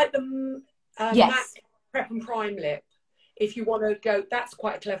quite like the Yes. MAC Prep and Prime lip. If you want to go, that's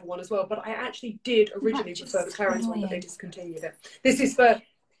quite a clever one as well. But I actually did originally prefer the Clarins one, but they discontinued it. This is for,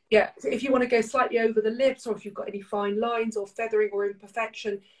 yeah, if you want to go slightly over the lips, or if you've got any fine lines or feathering or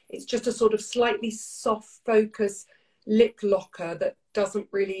imperfection, it's just a sort of slightly soft focus lip locker that doesn't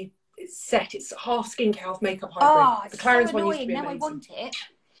really set. It's half skincare, half makeup hybrid. Oh, The it's Clarins so one used to annoying. be Now amazing. I want it,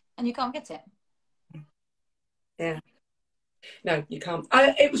 and you can't get it. Yeah. No, you can't.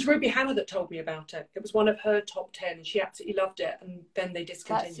 It was Ruby Hannah that told me about it. It was one of her top 10, and she absolutely loved it. And then they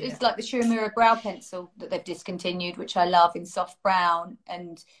discontinued it. It's like the Shiramura brow pencil that they've discontinued, which I love in soft brown.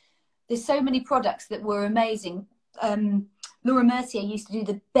 And there's so many products that were amazing. Laura Mercier used to do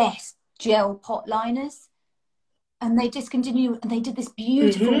the best gel pot liners, and they discontinued. And they did this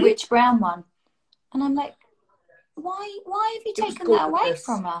beautiful rich brown one. And I'm like, why have you taken that away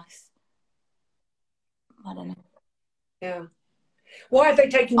from us? I don't know. Yeah. Why have they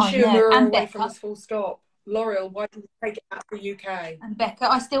taken Shiramura away from us full stop? L'Oreal, why did they take it out of the UK? And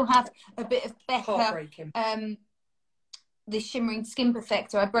Becca, I still have a bit of Becca. Heartbreaking. The shimmering skin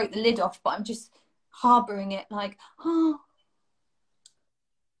perfector. I broke the lid off, but I'm just harbouring it like, oh.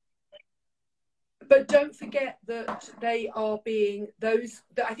 But don't forget that they are being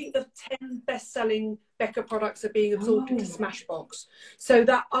I think the 10 best-selling Becca products are being absorbed into Smashbox. So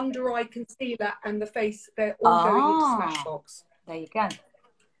that under eye concealer and the face, they're all going into Smashbox. There you go.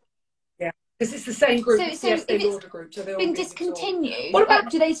 Yeah, because it's the same group. It's the Estee Lauder group. So they're all been being discontinued. Absorbed. What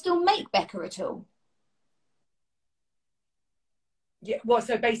about? Do they still make Becca at all? Yeah, well,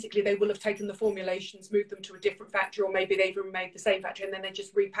 so basically they will have taken the formulations, moved them to a different factory, or maybe they've even made the same factory and then they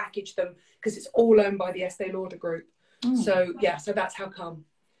just repackaged them because it's all owned by the Estee Lauder group. So yeah, so that's how come.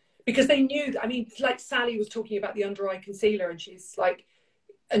 Because they knew, I mean, like Sally was talking about the under eye concealer, and she's like,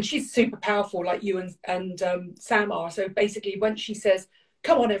 and she's super powerful like you and Sam are. So basically when she says,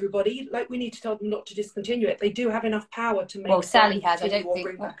 come on everybody, like we need to tell them not to discontinue it, they do have enough power to make. Well, Sally has. I don't think.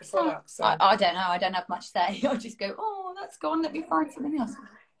 Bring back a product. So. I don't know. I don't have much say. I'll just go, oh, that's gone. Let me find something else.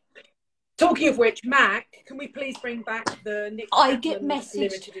 Talking of which, Mac, can we please bring back the Nick I get messaged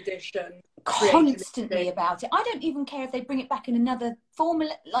limited edition constantly about it. I don't even care if they bring it back in another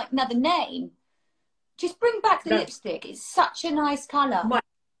formula, like another name. Just bring back the lipstick. It's such a nice colour.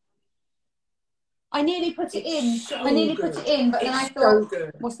 I nearly put it in. I nearly put it in, but then I thought,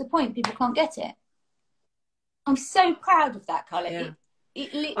 what's the point? People can't get it. I'm so proud of that colour. Yeah.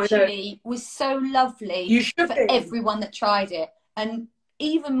 It literally was so lovely for everyone that tried it. And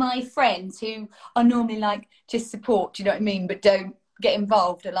even my friends who are normally like, just support, do you know what I mean, but don't get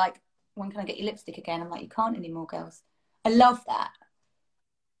involved, are like, when can I get your lipstick again? I'm like, you can't anymore, girls. I love that.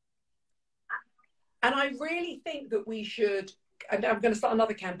 And I really think that we should, and I'm going to start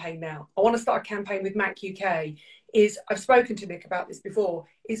another campaign now. I want to start a campaign with MAC UK. I've spoken to Nick about this before,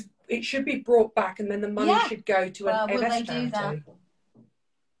 it should be brought back, and then the money should go to an MS charity. Do that?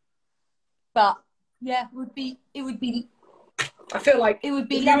 But yeah, it would be I feel like it would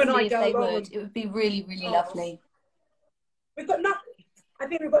be lovely if they would. It would be really, really lovely. We've got nothing. I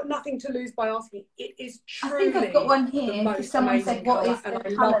think we've got nothing to lose by asking. It is truly. I think I've got one here because someone said, "What is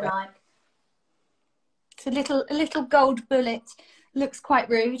the colour like?" It's a little gold bullet. Looks quite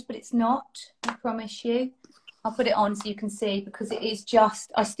rude, but it's not. I promise you. I'll put it on so you can see, because it is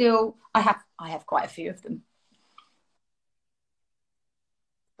just. I have quite a few of them.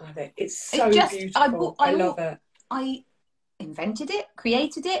 It's so beautiful. I love it. I invented it,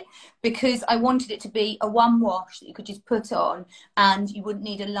 created it, because I wanted it to be a one wash that you could just put on and you wouldn't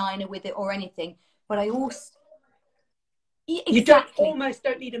need a liner with it or anything. But I also, Exactly. Almost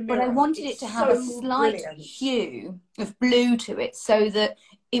don't need a mirror. But I wanted it to have a slight hue of blue to it so that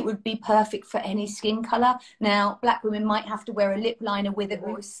it would be perfect for any skin colour. Now, black women might have to wear a lip liner with it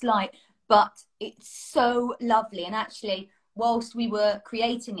or a slight, but it's so lovely. And actually, whilst we were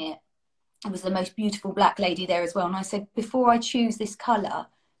creating it, it was the most beautiful black lady there as well. And I said, before I choose this colour,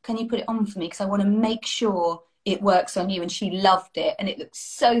 can you put it on for me? Because I want to make sure it works on you. And she loved it. And it looked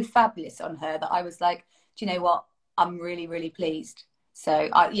so fabulous on her that I was like, do you know what? I'm really, really pleased. So,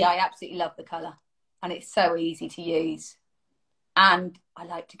 yeah, I absolutely love the colour. And it's so easy to use. And I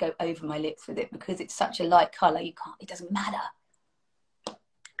like to go over my lips with it because it's such a light colour. It doesn't matter.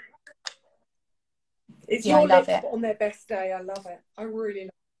 It's your lips on their best day. I love it. I really love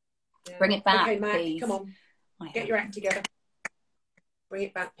it. Yeah. Bring it back, okay, Mac, please. Come on. Get your act together. Bring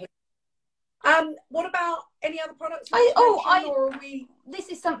it back, please. What about any other products? This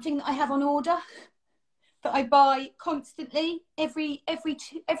is something that I have on order that I buy constantly. Every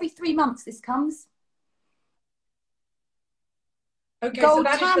 3 months this comes. Okay, Gold so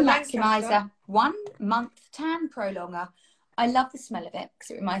that Tan is the Maximiser 1 month tan prolonger. I love the smell of it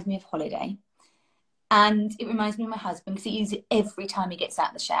because it reminds me of holiday. And it reminds me of my husband because he uses it every time he gets out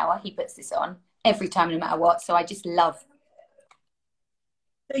of the shower. He puts this on every time, no matter what. So I just love.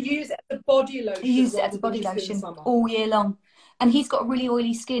 So you use it as a body lotion. He uses it as a body lotion all year long. And he's got really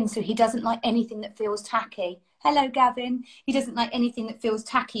oily skin, so he doesn't like anything that feels tacky. Hello, Gavin. He doesn't like anything that feels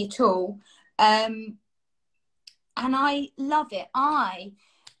tacky at all. And I love it.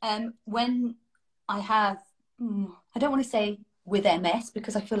 When I have, I don't want to say with MS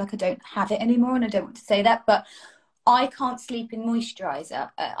because I feel like I don't have it anymore and I don't want to say that, but I can't sleep in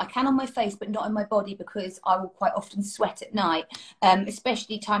moisturiser. I can on my face, but not on my body because I will quite often sweat at night,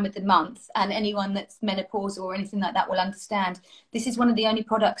 especially time of the month. And anyone that's menopausal or anything like that will understand. This is one of the only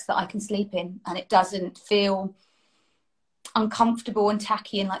products that I can sleep in and it doesn't feel uncomfortable and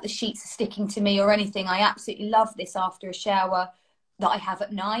tacky and like the sheets are sticking to me or anything. I absolutely love this after a shower that I have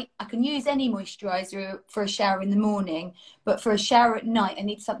at night. I can use any moisturiser for a shower in the morning, but for a shower at night, I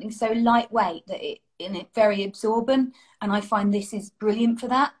need something so lightweight that it's very absorbent, and I find this is brilliant for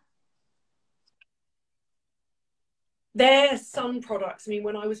that. They're sun products. I mean,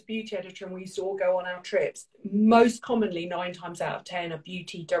 when I was beauty editor and we used to all go on our trips, most commonly 9 times out of 10, a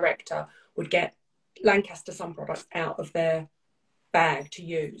beauty director would get Lancaster sun products out of their bag to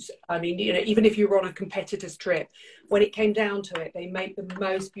use. I mean, you know, even if you were on a competitor's trip, when it came down to it, they make the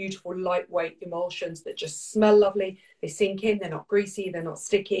most beautiful lightweight emulsions that just smell lovely. They sink in, they're not greasy, they're not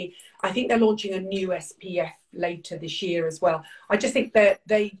sticky. I think they're launching a new SPF later this year as well. I just think that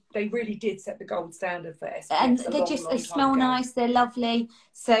they really did set the gold standard for SPF. And they smell nice, they're lovely.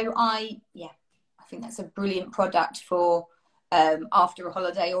 So I think that's a brilliant product for after a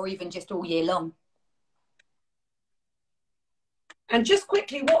holiday or even just all year long. And just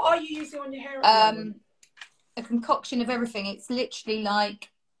quickly, what are you using on your hair at the moment? A concoction of everything. It's literally like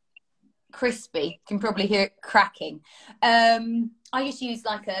crispy. You can probably hear it cracking. I just use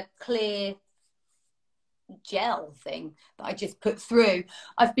like a clear gel thing that I just put through.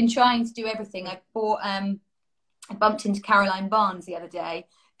 I've been trying to do everything. I bumped into Caroline Barnes the other day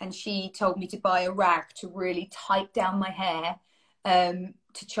and she told me to buy a rag to really tight down my hair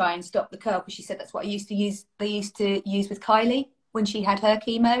to try and stop the curl, because she said that's what they used to use with Kylie. When she had her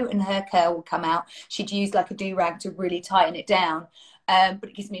chemo and her curl would come out, she'd use like a do-rag to really tighten it down. But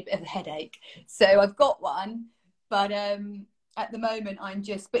it gives me a bit of a headache. So I've got one, but at the moment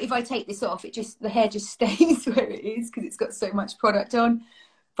but if I take this off, the hair just stays where it is because it's got so much product on.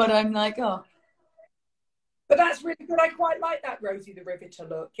 But I'm like, oh. But that's really good. I quite like that Rosie the Riveter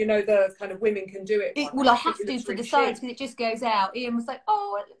look. You know, the kind of women can do it. Well, I have to for the sides because it just goes out. Ian was like,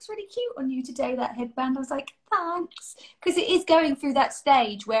 oh, it looks really cute on you today, that headband. I was like, thanks. Because it is going through that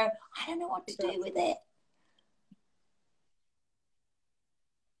stage where I don't know what to do with it.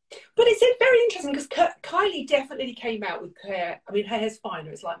 But it's very interesting because Kylie definitely came out with hair. I mean, her hair's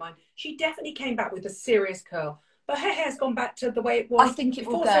finer. It's like mine. She definitely came back with a serious curl. But her hair's gone back to the way it was. I think it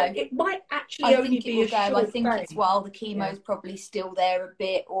will go. So it might actually only be a short I think it's while the chemo's probably still there a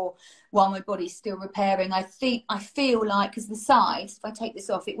bit, or while my body's still repairing. I feel like, because the sides, if I take this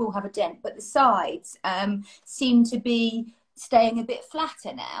off, it will have a dent, but the sides seem to be staying a bit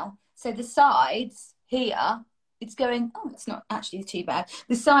flatter now. So the sides here, it's going, oh, it's not actually too bad.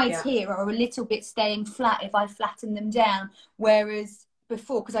 The sides here are a little bit staying flat if I flatten them down, whereas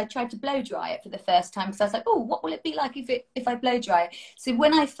before, because I tried to blow dry it for the first time because I was like, oh, what will it be like if I blow dry it? So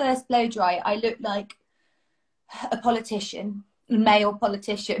when I first blow dry it, I looked like a politician, a male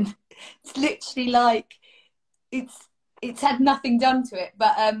politician. It's literally like it's had nothing done to it,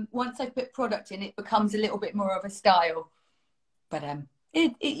 but once I put product in, it becomes a little bit more of a style. But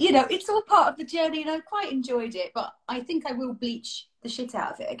you know, it's all part of the journey, and I quite enjoyed it. But I think I will bleach the shit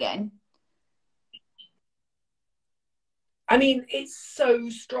out of it again. I mean, it's so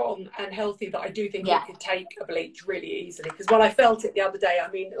strong and healthy that I do think it could take a bleach really easily. Because when I felt it the other day, I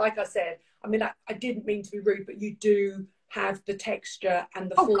mean, like I said, I mean, I didn't mean to be rude, but you do have the texture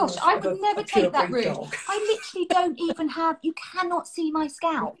and the fullness gosh, I of would a never take that rude. dog. I literally don't even have, you cannot see my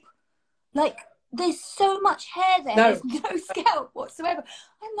scalp. Like, there's so much hair there. There's no scalp whatsoever.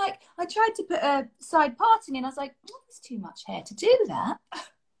 I'm like, I tried to put a side parting in. I was like, oh, there's too much hair to do that.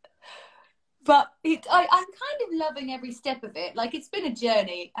 But I'm kind of loving every step of it. Like, it's been a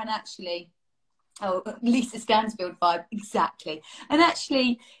journey, and actually, Lisa Stansfield vibe, exactly. And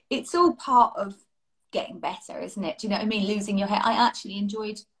actually, it's all part of getting better, isn't it? Do you know what I mean? Losing your hair. I actually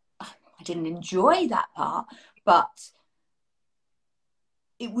enjoyed, I didn't enjoy that part, but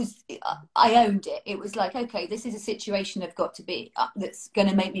it was, I owned it. It was like, okay, this is a situation I've got to be, that's going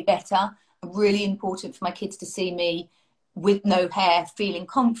to make me better. Really important for my kids to see me with no hair, feeling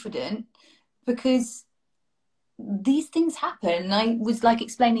confident, because these things happen. And I was like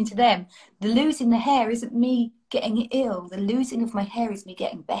explaining to them, the losing the hair isn't me getting ill. The losing of my hair is me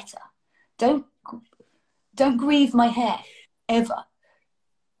getting better. Don't grieve my hair, ever.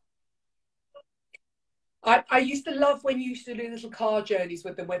 I used to love when you used to do little car journeys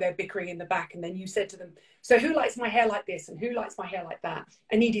with them where they're bickering in the back, and then you said to them, so who likes my hair like this and who likes my hair like that?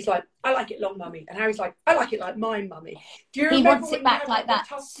 And Edie's like, I like it long, mummy. And Harry's like, I like it like mine, mummy. Do you remember? He wants it back like that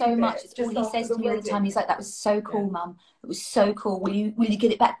so much. It's all he says to me all the time. He's like, that was so cool, mum. It was so cool. Will you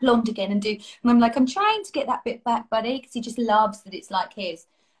get it back blonde again and do? And I'm like, I'm trying to get that bit back, buddy, because he just loves that it's like his.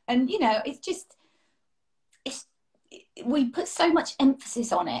 And, you know, it's just, we put so much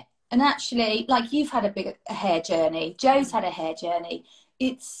emphasis on it. And actually, like, you've had a hair journey. Joe's had a hair journey.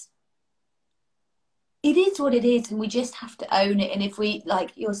 It is what it is, and we just have to own it. And if we,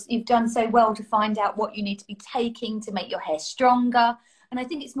 like, you've done so well to find out what you need to be taking to make your hair stronger. And I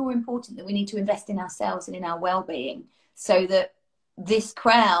think it's more important that we need to invest in ourselves and in our well-being, so that this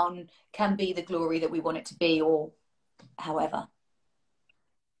crown can be the glory that we want it to be, or however.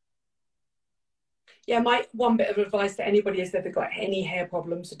 Yeah, my one bit of advice to anybody who's ever got any hair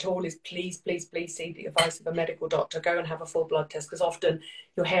problems at all is please, please, please see the advice of a medical doctor. Go and have a full blood test, because often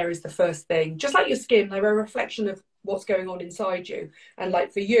your hair is the first thing. Just like your skin, they're a reflection of what's going on inside you. And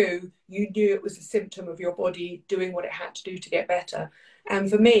like for you, you knew it was a symptom of your body doing what it had to do to get better. And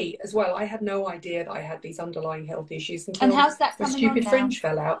for me as well, I had no idea that I had these underlying health issues until the stupid fringe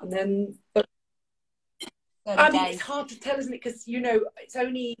fell out. And then, I mean, it's hard to tell, isn't it? Because, you know, it's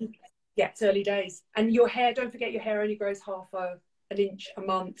only... Yeah, it's early days. And your hair, don't forget, your hair only grows half an inch a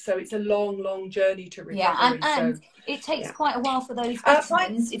month. So it's a long, long journey to recovery. Yeah, and so, it takes quite a while for those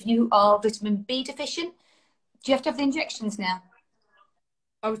vitamins. If you are vitamin B deficient, do you have to have the injections now?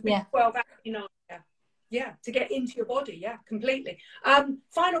 I was 12, actually, no. Yeah, to get into your body. Yeah, completely.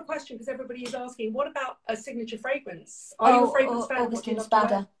 Final question, because everybody is asking, what about a signature fragrance? Are you a fragrance fan? Augustine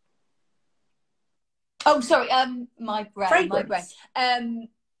Spada. Oh, sorry, my brain.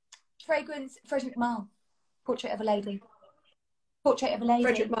 Fragrance, Frederic Malle, Portrait of a Lady. Portrait of a Lady.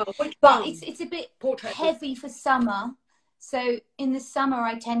 Frederic Malle. But it's a bit heavy for summer. So in the summer,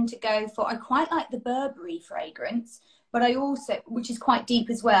 I tend to go for, I quite like the Burberry fragrance, but I also, which is quite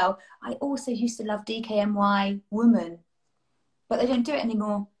deep as well, I also used to love DKNY Woman, but they don't do it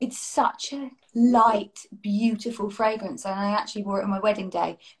anymore. It's such a light, beautiful fragrance. And I actually wore it on my wedding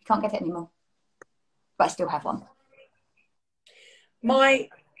day. You can't get it anymore, but I still have one.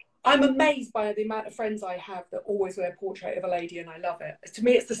 I'm amazed by the amount of friends I have that always wear Portrait of a Lady, and I love it. To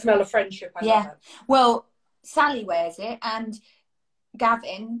me, it's the smell of friendship. I love it. Well, Sally wears it, and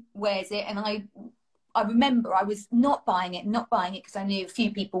Gavin wears it, and I remember I was not buying it because I knew a few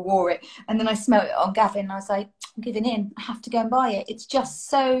people wore it, and then I smelled it on Gavin, and I was like, I'm giving in. I have to go and buy it. It's just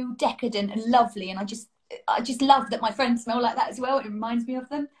so decadent and lovely, and I just love that my friends smell like that as well. It reminds me of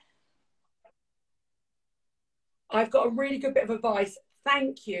them. I've got a really good bit of advice.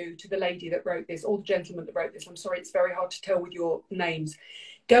 Thank you to the lady that wrote this, or the gentleman that wrote this. I'm sorry, it's very hard to tell with your names.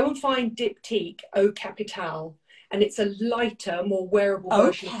 Go and find Diptyque Eau Capitale, and it's a lighter, more wearable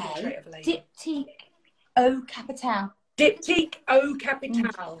version of Portrait of a Lady. Diptyque Eau Capitale. Diptyque Eau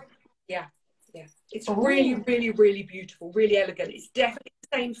Capitale. Yeah. It's really, really, really beautiful, really elegant. It's definitely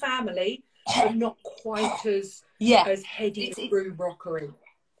the same family, but not quite as heady and brew rockery.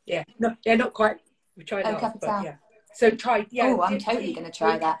 Yeah, not quite, which I love, but yeah. So try, I'm totally going to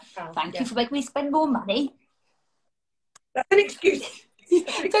try that. Thank you for making me spend more money. That's an excuse.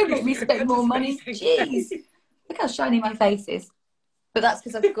 Don't make me spend more money. Jeez. Look how shiny my face is. But that's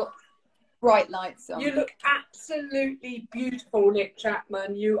because I've got bright lights on. You look absolutely beautiful, Nick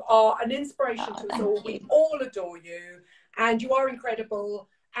Chapman. You are an inspiration to us all. You. We all adore you, and you are incredible.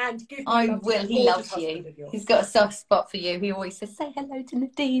 And give me I love will. to He loves you. He's got a soft spot for you. He always says, "Say hello to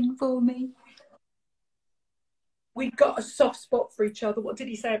Nadine for me." We've got a soft spot for each other. What did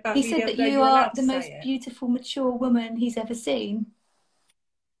he say about me? He said that you you are the most beautiful, mature woman he's ever seen.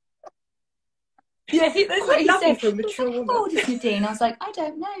 Yeah, that's what he said. For a mature woman. How old is Nadine? I was like, I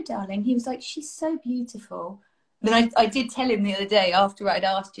don't know, darling. He was like, she's so beautiful. Then I did tell him the other day after I'd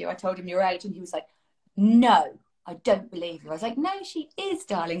asked you, I told him your age, and he was like, no, I don't believe you. I was like, no, she is,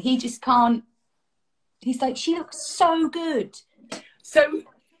 darling. He just can't. He's like, she looks so good. So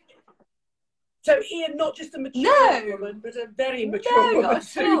Ian, not just a mature woman, but a very mature woman.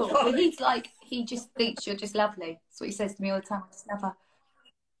 Not at all. But he's like, he just thinks you're just lovely. That's what he says to me all the time. I just love her.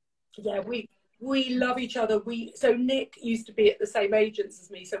 Yeah, we love each other. So Nick used to be at the same agents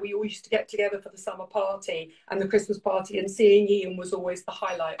as me, so we all used to get together for the summer party and the Christmas party, and seeing Ian was always the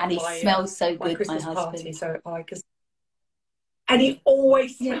highlight. And he smells so good, Christmas my husband. Party, so and he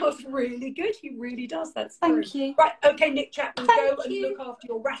always smells really good. He really does. That's Thank you. Right, okay, Nick Chapman, go and look after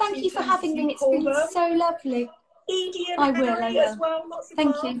your rats. Thank you for having me. It's been so lovely. Edie and Harry as well. Lots of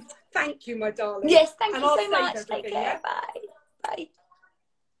Thank love. you. Thank you, my darling. Yes, thank and you I'll so much. everything, Take care. Bye. Bye.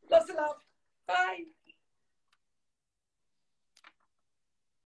 Lots of love. Bye.